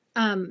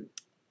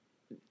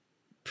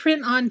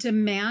print on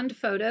demand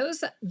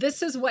photos,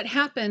 this is what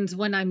happens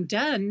when I'm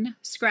done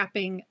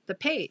scrapping the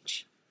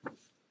page.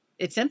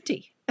 It's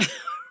empty.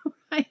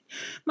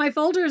 My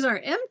folders are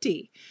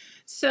empty.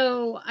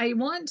 So I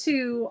want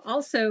to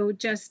also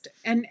just,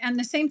 and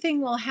the same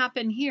thing will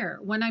happen here.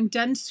 When I'm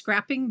done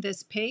scrapping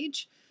this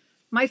page,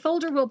 my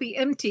folder will be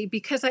empty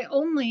because I'm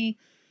going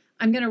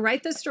to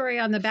write the story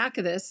on the back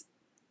of this,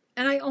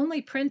 and I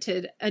only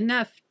printed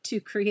enough to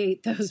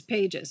create those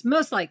pages.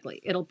 Most likely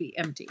it'll be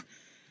empty.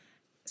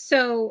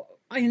 So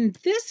in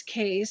this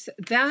case,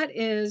 that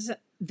is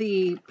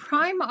the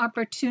prime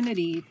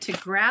opportunity to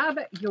grab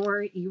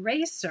your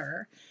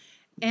eraser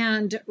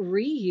and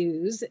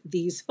reuse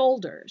these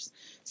folders.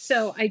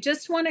 So I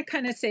just want to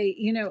kind of say,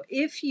 you know,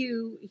 if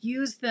you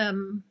use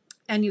them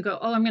and you go,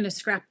 oh, I'm going to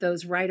scrap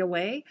those right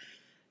away,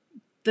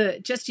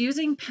 just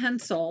using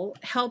pencil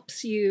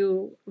helps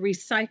you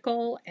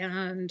recycle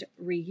and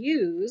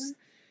reuse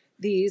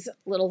these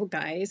little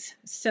guys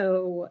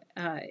so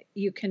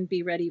you can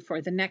be ready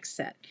for the next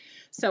set.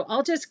 So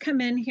I'll just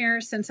come in here,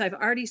 since I've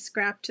already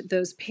scrapped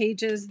those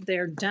pages,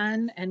 they're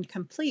done and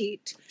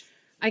complete.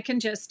 I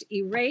can just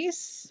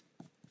erase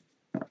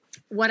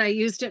what I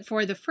used it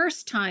for the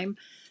first time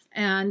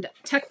and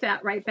tuck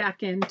that right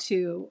back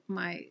into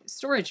my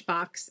storage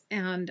box,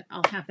 and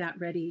I'll have that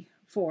ready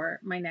for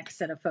my next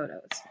set of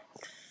photos.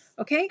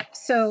 Okay,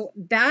 so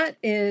that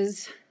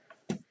is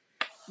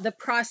the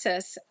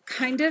process,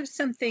 kind of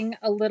something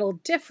a little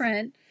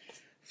different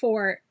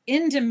for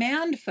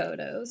in-demand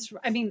photos.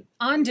 I mean,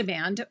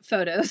 on-demand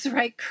photos,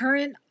 right?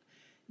 Current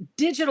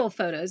digital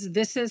photos.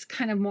 This is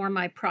kind of more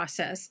my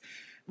process,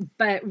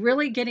 but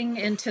really getting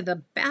into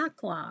the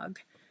backlog,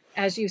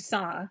 as you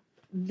saw,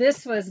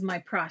 this was my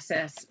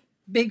process.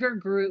 Bigger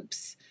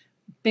groups,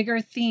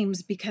 bigger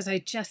themes, because I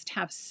just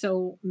have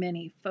so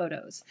many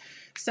photos.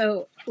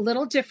 So a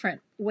little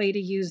different way to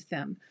use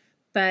them.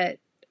 But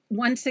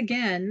once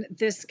again,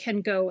 this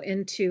can go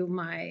into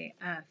my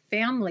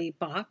family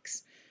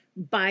box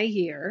by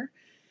year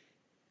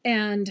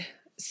and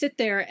sit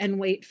there and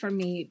wait for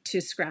me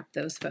to scrap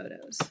those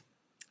photos.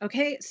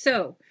 Okay,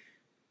 so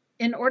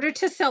in order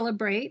to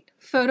celebrate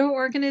photo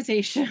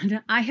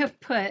organization, I have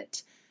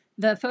put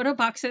the photo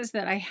boxes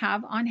that I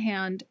have on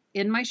hand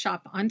in my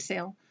shop on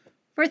sale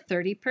for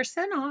 30%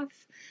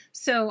 off.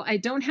 So I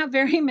don't have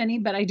very many,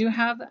 but I do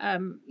have,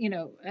 you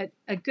know,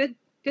 a good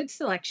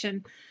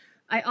selection.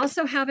 I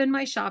also have in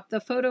my shop the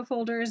photo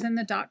folders and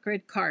the dot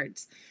grid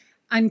cards.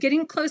 I'm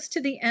getting close to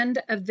the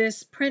end of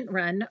this print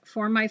run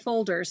for my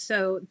folders,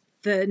 so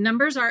the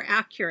numbers are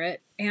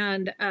accurate.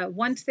 And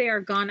once they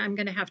are gone, I'm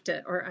going to have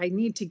to, or I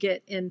need to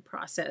get in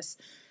process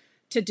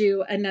to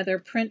do another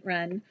print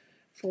run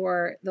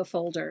for the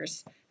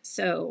folders.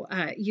 So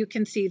you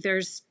can see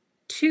there's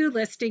 2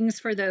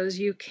 listings for those.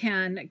 You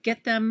can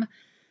get them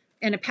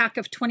in a pack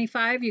of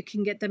 25, you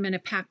can get them in a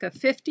pack of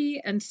 50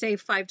 and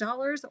save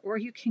 $5, or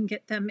you can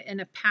get them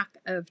in a pack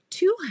of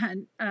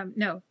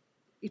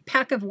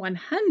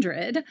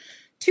 100,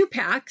 2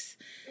 packs,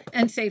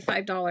 and save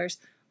 $5,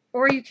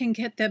 or you can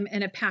get them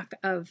in a pack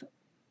of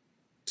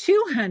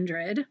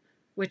 200,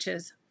 which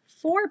is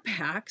 4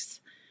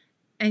 packs,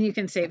 and you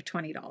can save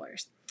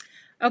 $20.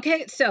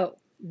 Okay, so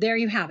there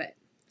you have it.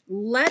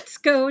 Let's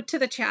go to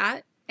the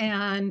chat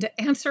and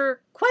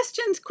answer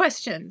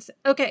questions.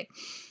 Okay.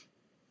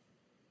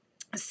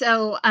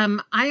 So I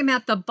am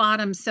at the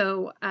bottom,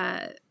 so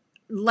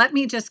let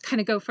me just kind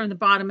of go from the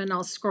bottom and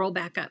I'll scroll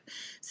back up.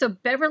 So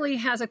Beverly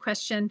has a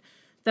question.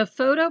 The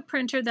photo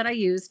printer that I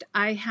used,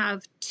 I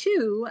have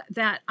 2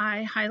 that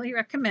I highly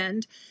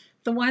recommend.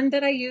 The one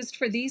that I used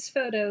for these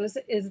photos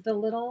is the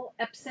little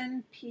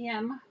Epson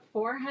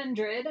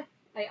PM400.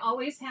 I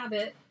always have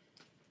it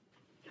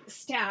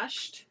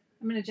stashed.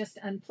 I'm going to just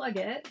unplug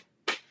it.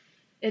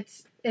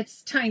 It's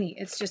tiny.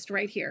 It's just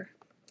right here.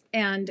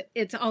 And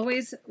it's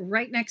always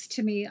right next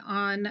to me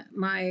on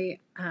my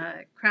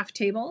craft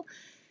table.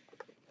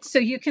 So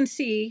you can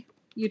see,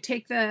 you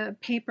take the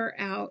paper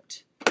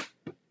out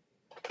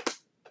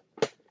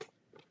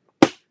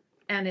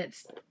and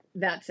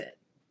that's it.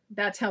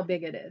 That's how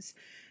big it is.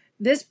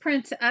 This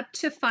prints up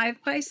to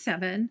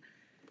 5x7.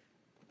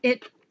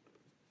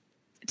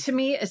 To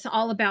me, it's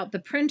all about the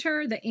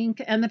printer, the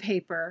ink, and the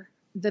paper.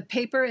 The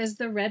paper is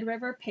the Red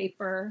River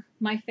paper,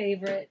 my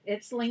favorite.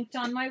 It's linked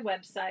on my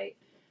website.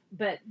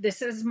 But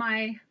this is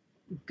my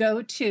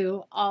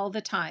go-to all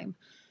the time.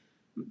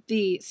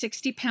 The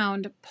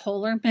 60-pound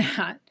Polar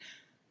Mat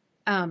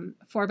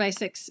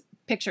 4x6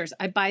 pictures.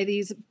 I buy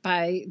these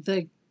by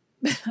the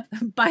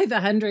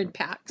 100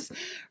 packs,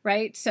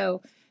 right?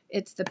 So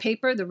it's the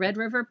paper, the Red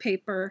River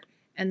paper,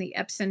 and the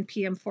Epson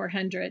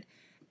PM400.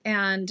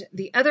 And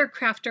the other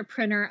crafter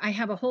printer I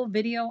have a whole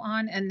video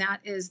on, and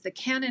that is the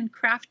Canon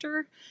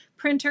Crafter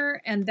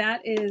printer, and that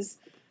is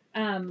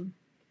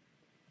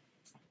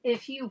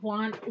if you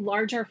want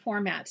larger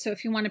format. So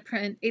if you want to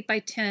print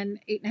 8x10,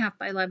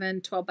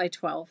 8.5x11,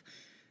 12x12,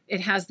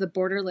 it has the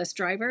borderless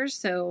drivers.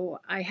 So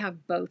I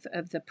have both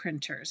of the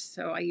printers.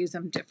 So I use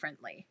them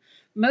differently.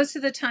 Most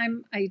of the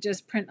time I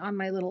just print on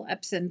my little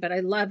Epson, but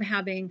I love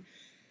having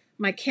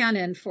my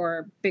Canon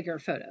for bigger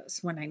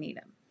photos when I need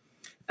them.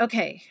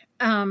 Okay.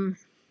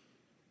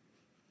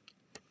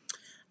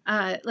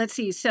 Let's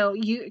see. So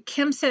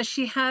Kim says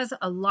she has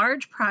a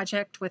large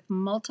project with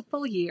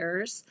multiple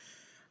years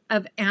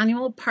of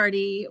annual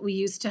party we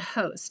used to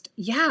host.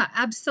 Yeah,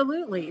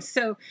 absolutely.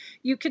 So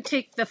you could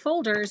take the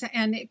folders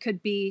and it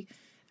could be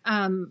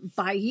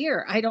by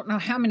year. I don't know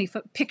how many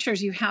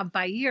pictures you have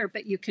by year,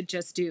 but you could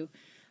just do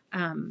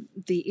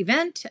the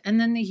event and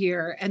then the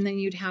year, and then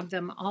you'd have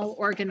them all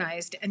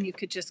organized, and you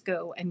could just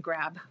go and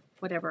grab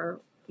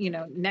whatever, you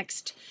know,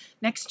 next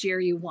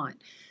year you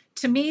want.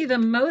 To me, the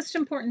most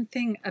important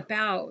thing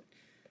about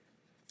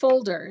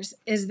folders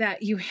is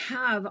that you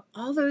have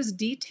all those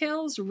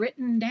details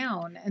written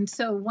down. And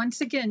so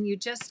once again, you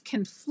just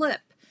can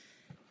flip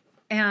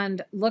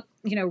and look,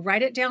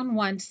 write it down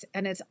once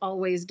and it's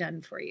always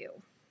done for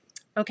you.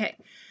 Okay.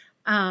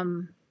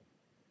 And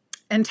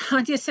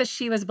Tanya says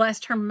she was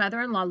blessed. Her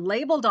mother-in-law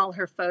labeled all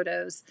her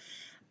photos.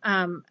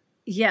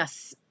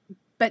 Yes,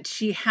 but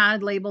she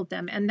had labeled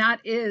them. And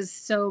that is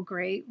so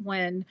great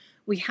when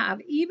we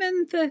have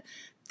even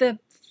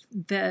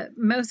the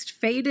most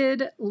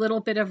faded little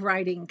bit of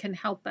writing can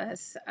help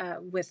us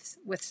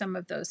with some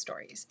of those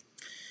stories.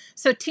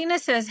 So Tina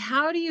says,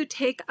 how do you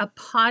take a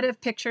pot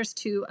of pictures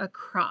to a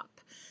crop?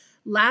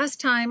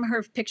 Last time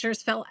her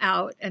pictures fell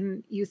out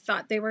and you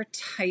thought they were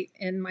tight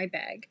in my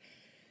bag.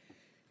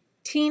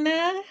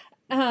 Tina,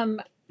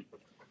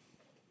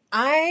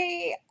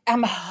 I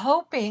am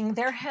hoping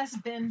there has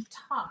been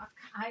talk.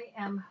 I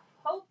am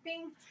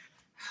hoping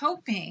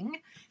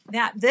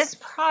that this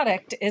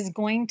product is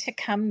going to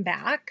come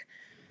back.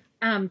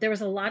 There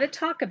was a lot of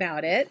talk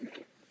about it,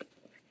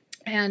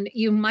 and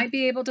you might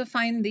be able to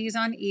find these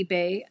on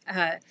eBay.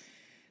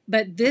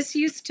 But this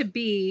used to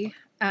be,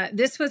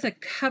 this was a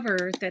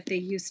cover that they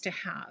used to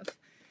have.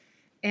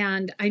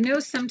 And I know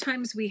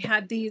sometimes we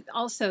had these,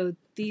 also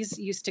these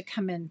used to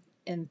come in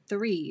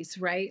threes,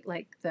 right?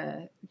 Like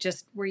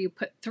just where you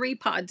put 3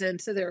 pods in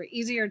so they're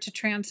easier to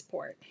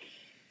transport.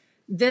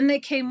 Then they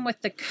came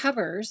with the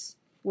covers,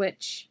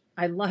 which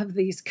I love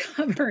these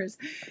covers.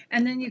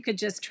 And then you could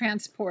just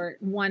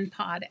transport 1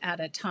 pod at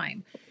a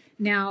time.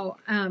 Now,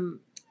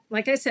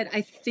 like I said,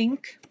 I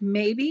think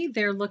maybe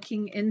they're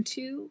looking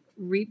into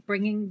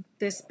bringing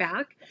this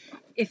back.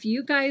 If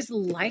you guys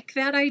like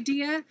that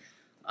idea,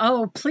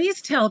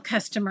 please tell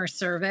customer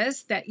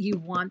service that you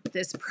want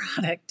this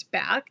product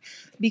back,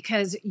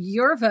 because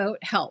your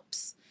vote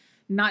helps.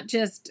 Not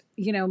just,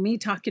 me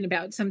talking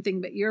about something,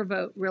 but your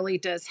vote really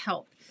does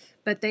help.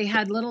 But they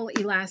had little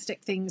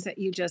elastic things that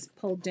you just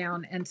pulled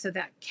down, and so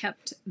that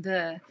kept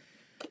the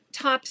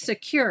top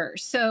secure.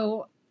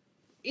 So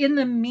in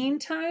the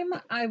meantime,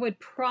 I would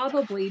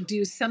probably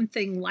do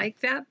something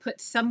like that,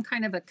 put some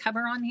kind of a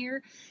cover on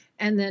here,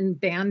 and then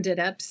band it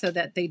up so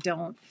that they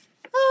don't,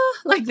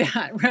 like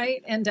that,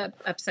 right? End up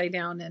upside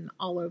down and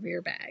all over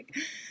your bag.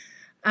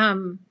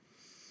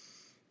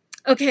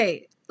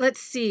 Okay, let's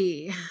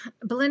see.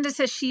 Belinda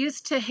says she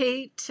used to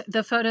hate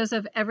the photos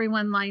of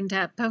everyone lined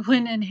up, but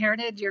when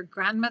inherited your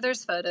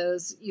grandmother's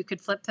photos, you could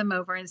flip them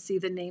over and see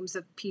the names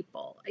of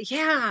people.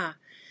 Yeah.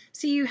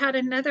 See, you had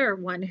another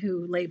one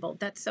who labeled.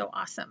 That's so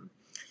awesome.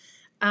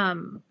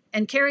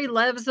 And Carrie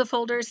loves the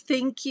folders.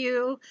 Thank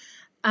you.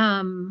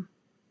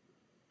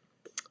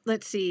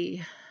 Let's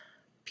see.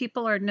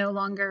 People are no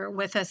longer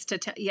with us to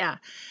tell. Yeah.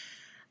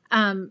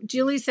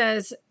 Julie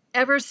says,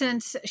 ever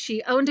since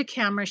she owned a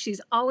camera,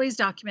 she's always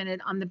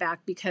documented on the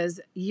back, because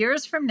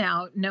years from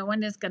now, no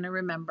one is going to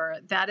remember.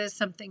 That is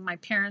something my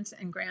parents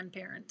and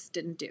grandparents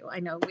didn't do. I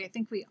know. I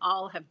think we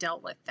all have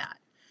dealt with that.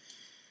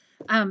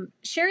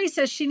 Sherry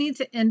says she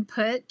needs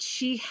input.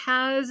 She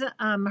has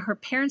her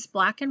parents'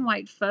 black and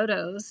white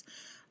photos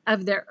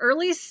of their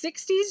early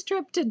 60s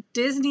trip to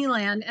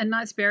Disneyland and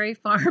Knott's Berry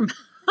Farm.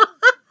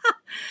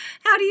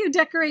 How do you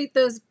decorate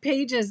those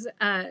pages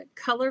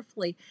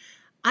colorfully?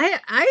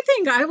 I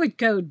think I would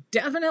go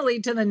definitely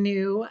to the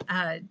new,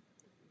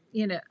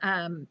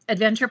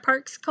 Adventure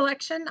Parks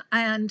collection.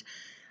 And,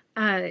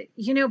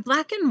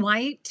 black and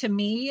white to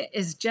me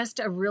is just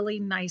a really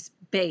nice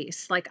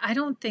base. Like, I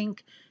don't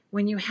think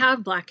when you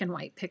have black and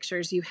white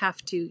pictures, you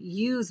have to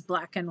use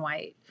black and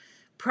white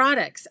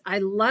products. I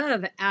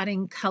love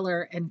adding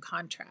color and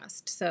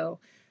contrast. So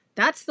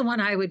that's the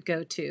one I would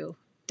go to.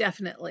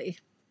 Definitely.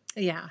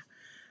 Yeah.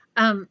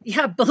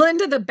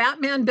 Belinda, the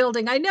Batman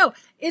building. I know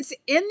it's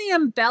in the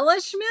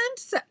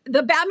embellishments.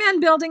 The Batman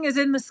building is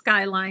in the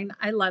skyline.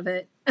 I love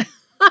it.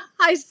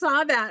 I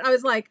saw that. I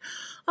was like,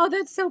 oh,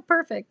 that's so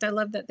perfect. I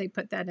love that they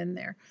put that in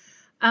there.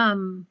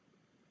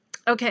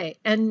 Okay.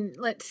 And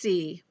let's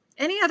see.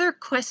 Any other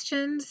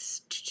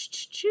questions?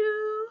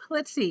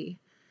 Let's see.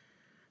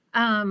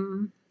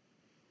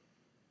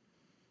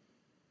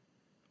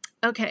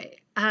 Okay.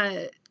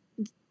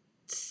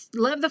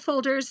 Love the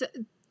folders.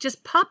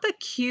 Just pop a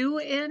Q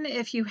in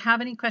if you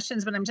have any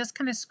questions, but I'm just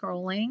kind of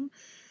scrolling.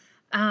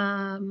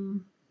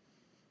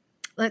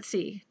 Let's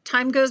see.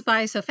 Time goes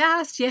by so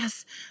fast.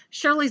 Yes.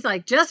 Shirley's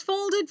like, just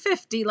folded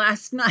 50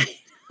 last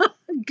night.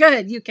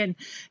 Good. You can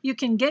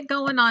get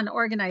going on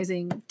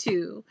organizing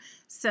too.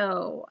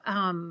 So,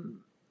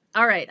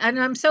 all right. And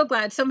I'm so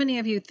glad so many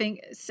of you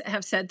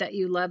have said that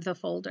you love the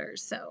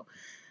folders. So,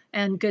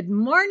 and good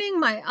morning,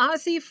 my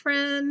Aussie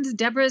friends.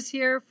 Deborah's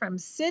here from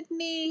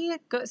Sydney.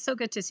 So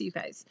good to see you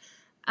guys.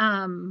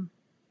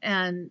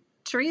 And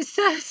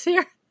Teresa's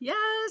here.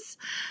 Yes.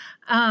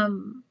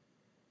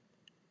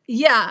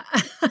 Yeah.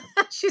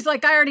 She's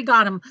like, I already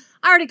got them.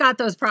 I already got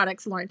those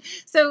products, Lauren.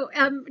 So,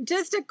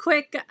 just a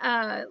quick,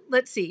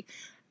 let's see.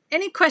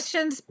 Any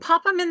questions,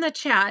 pop them in the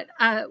chat.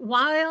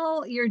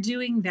 While you're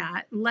doing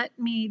that, let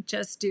me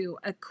just do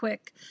a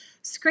quick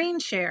screen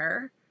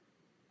share,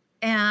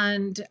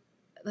 and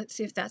let's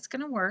see if that's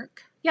going to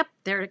work. Yep,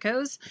 there it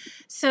goes.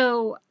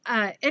 So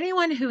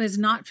anyone who is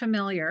not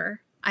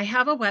familiar, I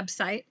have a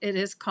website. It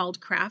is called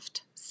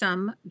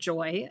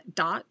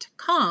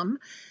craftsomejoy.com.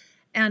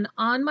 And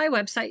on my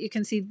website, you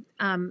can see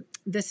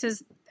this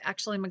is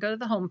actually, I'm going to go to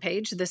the home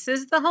page. This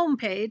is the home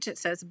page. It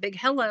says big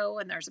hello,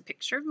 and there's a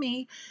picture of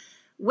me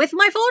with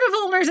my photo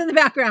folders in the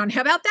background.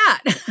 How about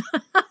that?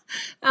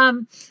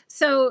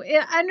 So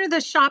under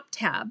the shop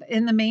tab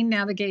in the main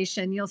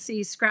navigation, you'll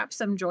see Scrap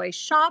Some Joy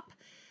Shop.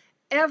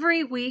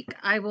 Every week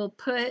I will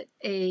put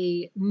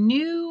a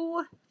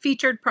new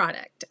featured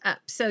product up.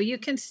 So you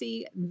can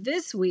see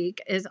this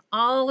week is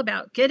all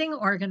about getting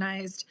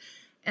organized,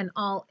 and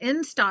all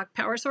in-stock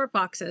Power Sort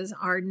boxes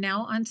are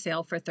now on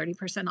sale for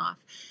 30% off.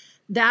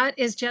 That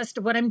is just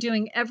what I'm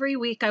doing every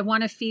week. I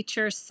want to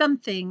feature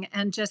something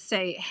and just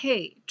say,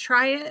 hey,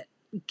 try it,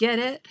 get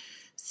it,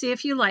 see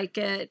if you like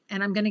it,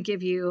 and I'm going to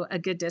give you a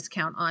good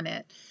discount on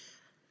it.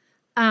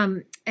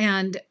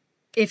 And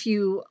if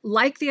you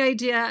like the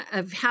idea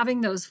of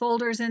having those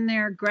folders in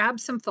there, grab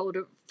some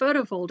photo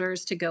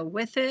folders to go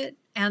with it.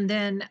 And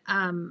then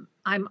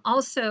I'm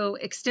also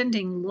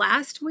extending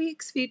last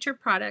week's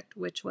featured product,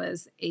 which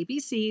was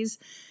ABCs,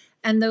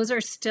 and those are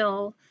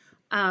still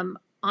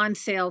on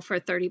sale for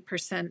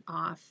 30%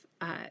 off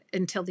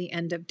until the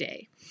end of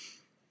day.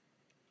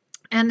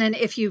 And then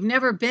if you've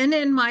never been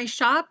in my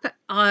shop,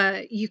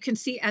 you can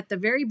see at the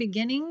very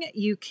beginning,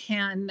 you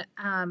can,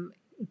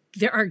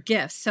 there are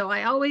gifts. So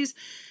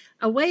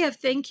a way of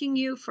thanking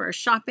you for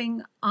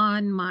shopping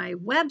on my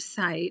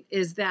website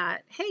is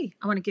that, hey,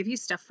 I want to give you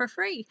stuff for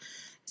free.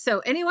 So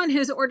anyone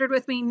who's ordered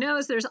with me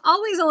knows there's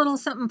always a little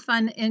something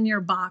fun in your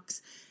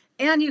box.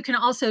 And you can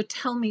also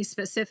tell me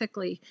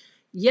specifically,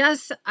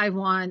 yes, I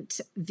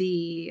want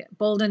the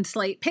Bold and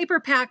Slate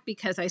paper pack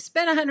because I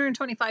spent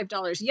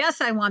 $125.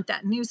 Yes, I want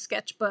that new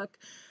sketchbook.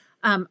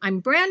 I'm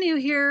brand new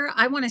here.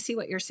 I want to see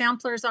what your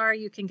samplers are.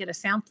 You can get a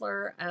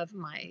sampler of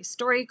my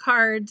story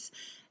cards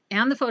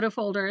and the photo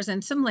folders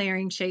and some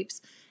layering shapes.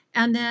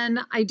 And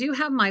then I do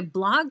have my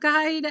blog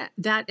guide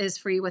that is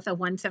free with a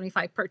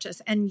 $175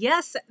 purchase. And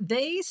yes,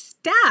 they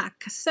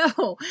stack.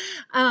 So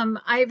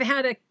I've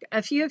had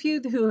a few of you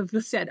who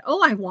have said,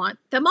 oh, I want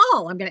them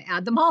all. I'm going to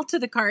add them all to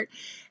the cart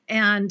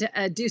and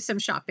do some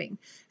shopping.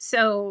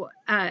 So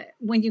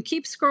when you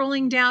keep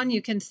scrolling down,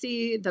 you can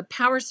see the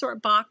Power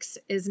Sort box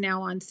is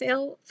now on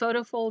sale.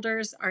 Photo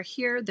folders are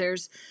here.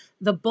 There's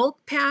the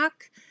bulk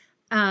pack.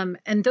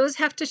 And those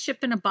have to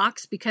ship in a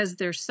box because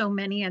there's so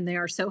many and they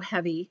are so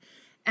heavy.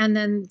 And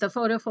then the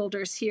photo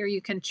folders here, you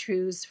can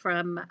choose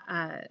from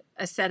a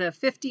set of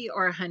 50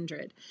 or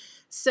 100.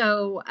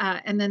 So,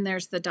 and then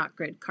there's the dot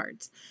grid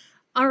cards.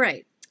 All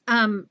right.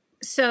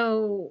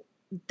 So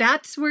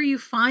that's where you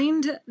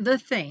find the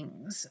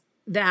things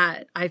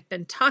that I've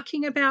been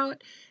talking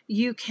about.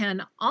 You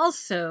can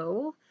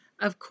also,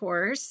 of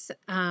course,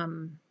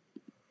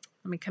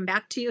 let me come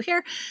back to you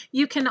here.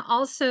 You can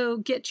also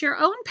get your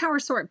own Power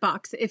Sort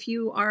box. If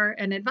you are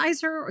an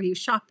advisor or you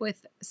shop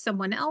with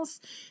someone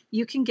else,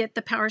 you can get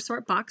the Power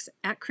Sort box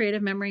at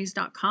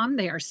creativememories.com.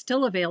 They are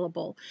still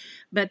available,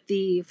 but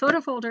the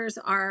photo folders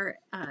are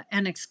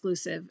an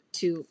exclusive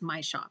to my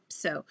shop.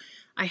 So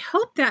I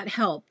hope that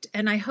helped,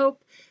 and I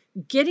hope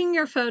getting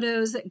your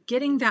photos,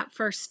 getting that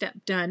first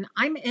step done.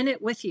 I'm in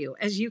it with you.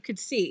 As you could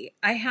see,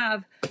 I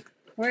have,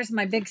 where's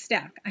my big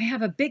stack? I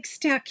have a big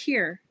stack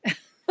here.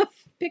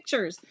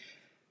 Pictures.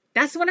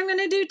 That's what I'm going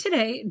to do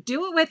today.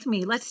 Do it with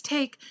me. Let's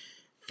take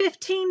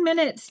 15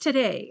 minutes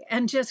today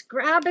and just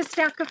grab a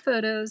stack of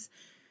photos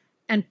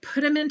and put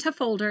them into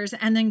folders.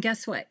 And then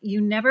guess what? You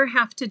never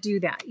have to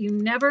do that. You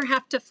never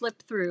have to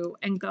flip through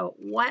and go,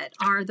 what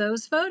are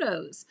those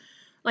photos?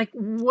 Like,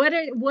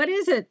 what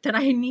is it that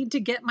I need to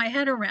get my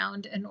head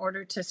around in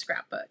order to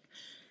scrapbook?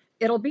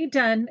 It'll be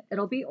done.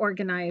 It'll be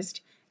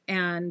organized.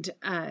 And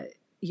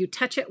you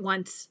touch it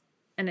once,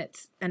 and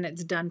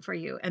it's done for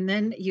you. And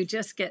then you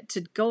just get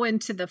to go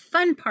into the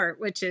fun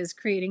part, which is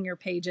creating your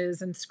pages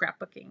and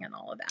scrapbooking and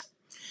all of that.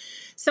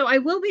 So I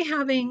will be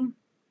having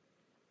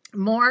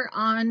more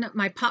on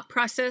my pop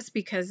process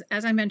because,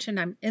 as I mentioned,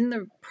 I'm in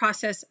the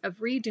process of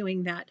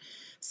redoing that.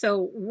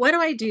 So what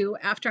do I do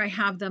after I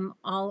have them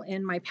all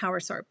in my Power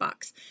Sort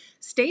box?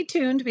 Stay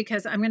tuned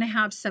because I'm going to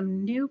have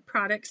some new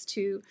products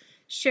to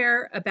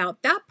share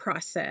about that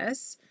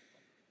process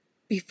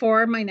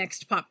before my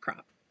next pop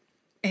crop.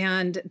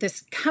 And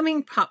this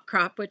coming pop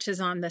crop, which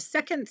is on the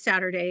second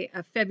Saturday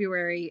of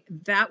February,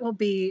 that will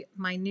be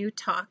my new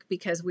talk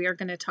because we are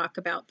going to talk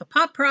about the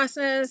pop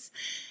process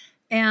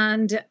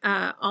and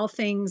all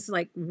things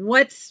like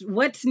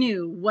what's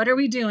new, what are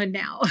we doing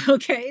now?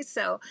 Okay,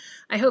 so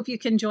I hope you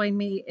can join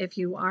me if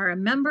you are a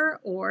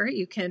member, or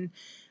you can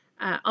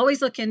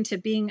always look into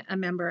being a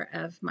member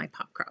of my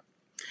pop crop.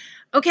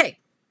 Okay,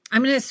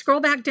 I'm going to scroll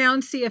back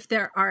down, see if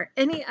there are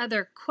any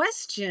other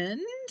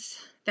questions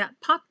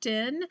that popped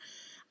in.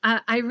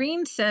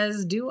 Irene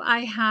says, do I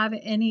have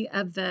any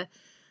of the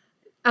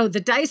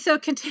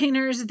Daiso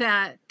containers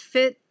that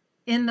fit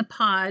in the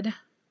pod?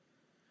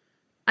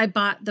 I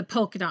bought the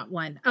polka dot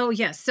one. Oh,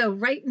 yes. So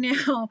right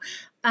now,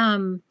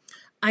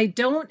 I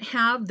don't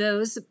have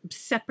those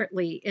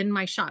separately in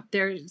my shop.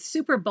 They're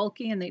super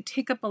bulky and they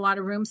take up a lot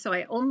of room. So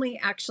I only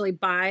actually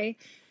buy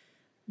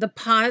the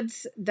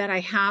pods that I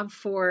have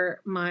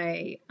for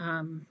my,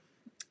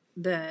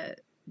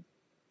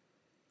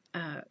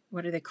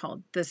 what are they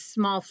called? The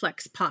small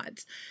flex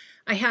pods.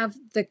 I have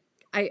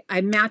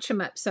I match them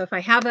up. So if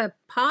I have a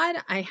pod,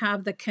 I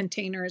have the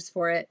containers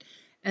for it.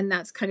 And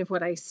that's kind of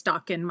what I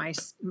stock in my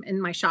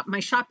shop. My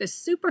shop is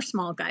super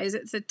small, guys.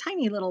 It's a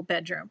tiny little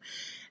bedroom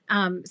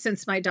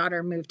since my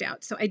daughter moved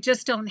out. So I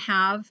just don't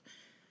have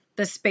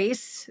the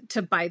space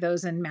to buy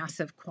those in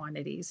massive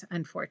quantities,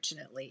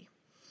 unfortunately.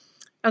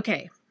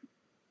 Okay.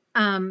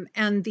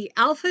 And the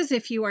alphas,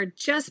 if you are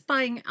just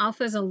buying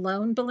alphas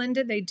alone,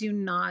 Belinda, they do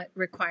not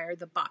require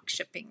the box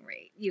shipping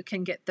rate. You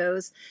can get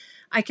those.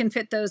 I can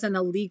fit those in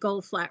a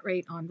legal flat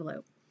rate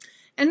envelope.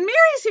 And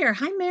Mary's here.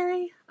 Hi,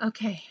 Mary.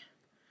 Okay.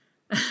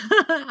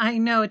 I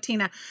know,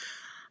 Tina.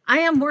 I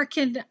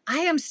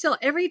am still,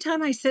 every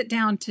time I sit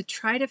down to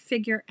try to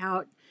figure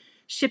out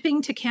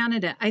shipping to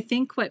Canada, I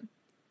think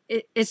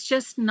it's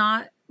just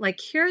not like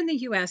here in the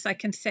US, I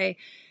can say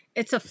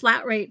it's a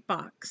flat rate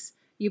box.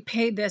 You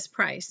pay this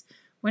price.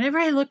 Whenever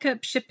I look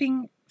up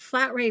shipping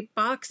flat rate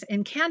box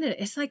in Canada,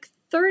 it's like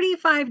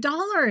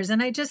 $35.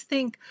 And I just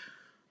think,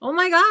 oh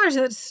my gosh,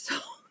 that's so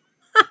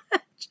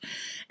much.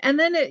 And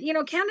then,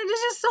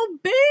 Canada's just so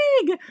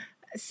big.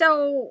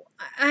 So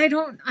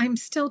I'm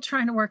still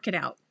trying to work it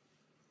out.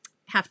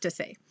 Have to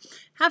say.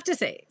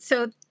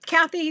 So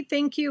Kathy,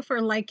 thank you for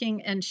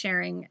liking and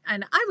sharing.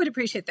 And I would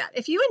appreciate that.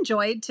 If you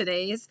enjoyed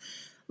today's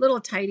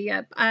little tidy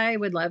up, I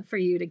would love for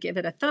you to give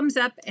it a thumbs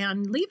up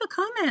and leave a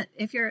comment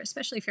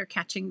especially if you're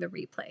catching the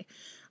replay.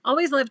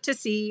 Always love to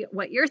see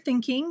what you're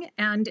thinking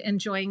and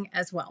enjoying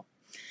as well.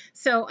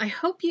 So I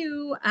hope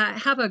you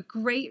have a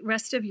great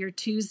rest of your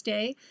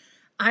Tuesday.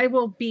 I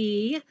will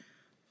be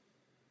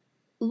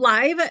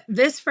live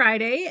this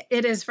Friday.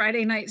 It is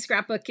Friday night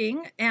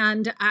scrapbooking,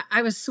 and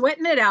I was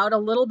sweating it out a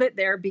little bit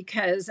there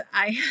because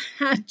I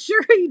had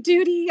jury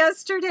duty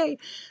yesterday,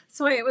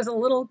 so it was a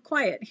little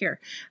quiet here.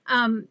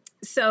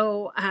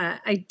 So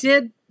I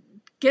did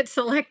get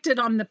selected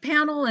on the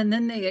panel, and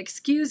then they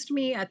excused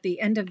me at the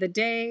end of the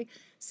day,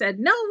 said,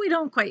 no, we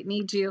don't quite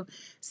need you.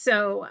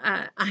 So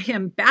I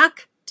am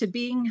back to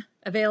being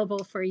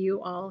available for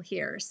you all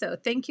here. So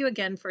thank you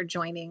again for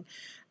joining.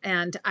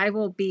 And I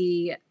will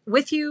be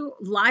with you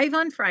live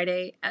on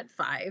Friday at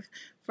 5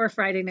 for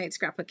Friday Night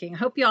Scrapbooking. I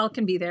hope you all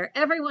can be there.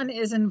 Everyone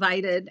is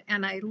invited,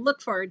 and I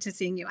look forward to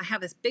seeing you. I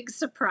have this big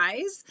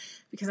surprise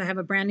because I have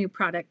a brand new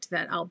product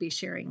that I'll be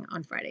sharing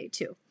on Friday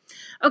too.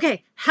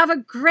 Okay, have a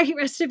great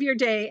rest of your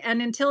day.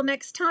 And until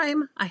next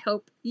time, I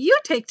hope you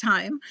take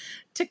time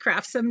to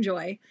craft some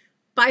joy.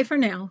 Bye for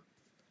now.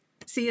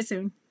 See you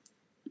soon.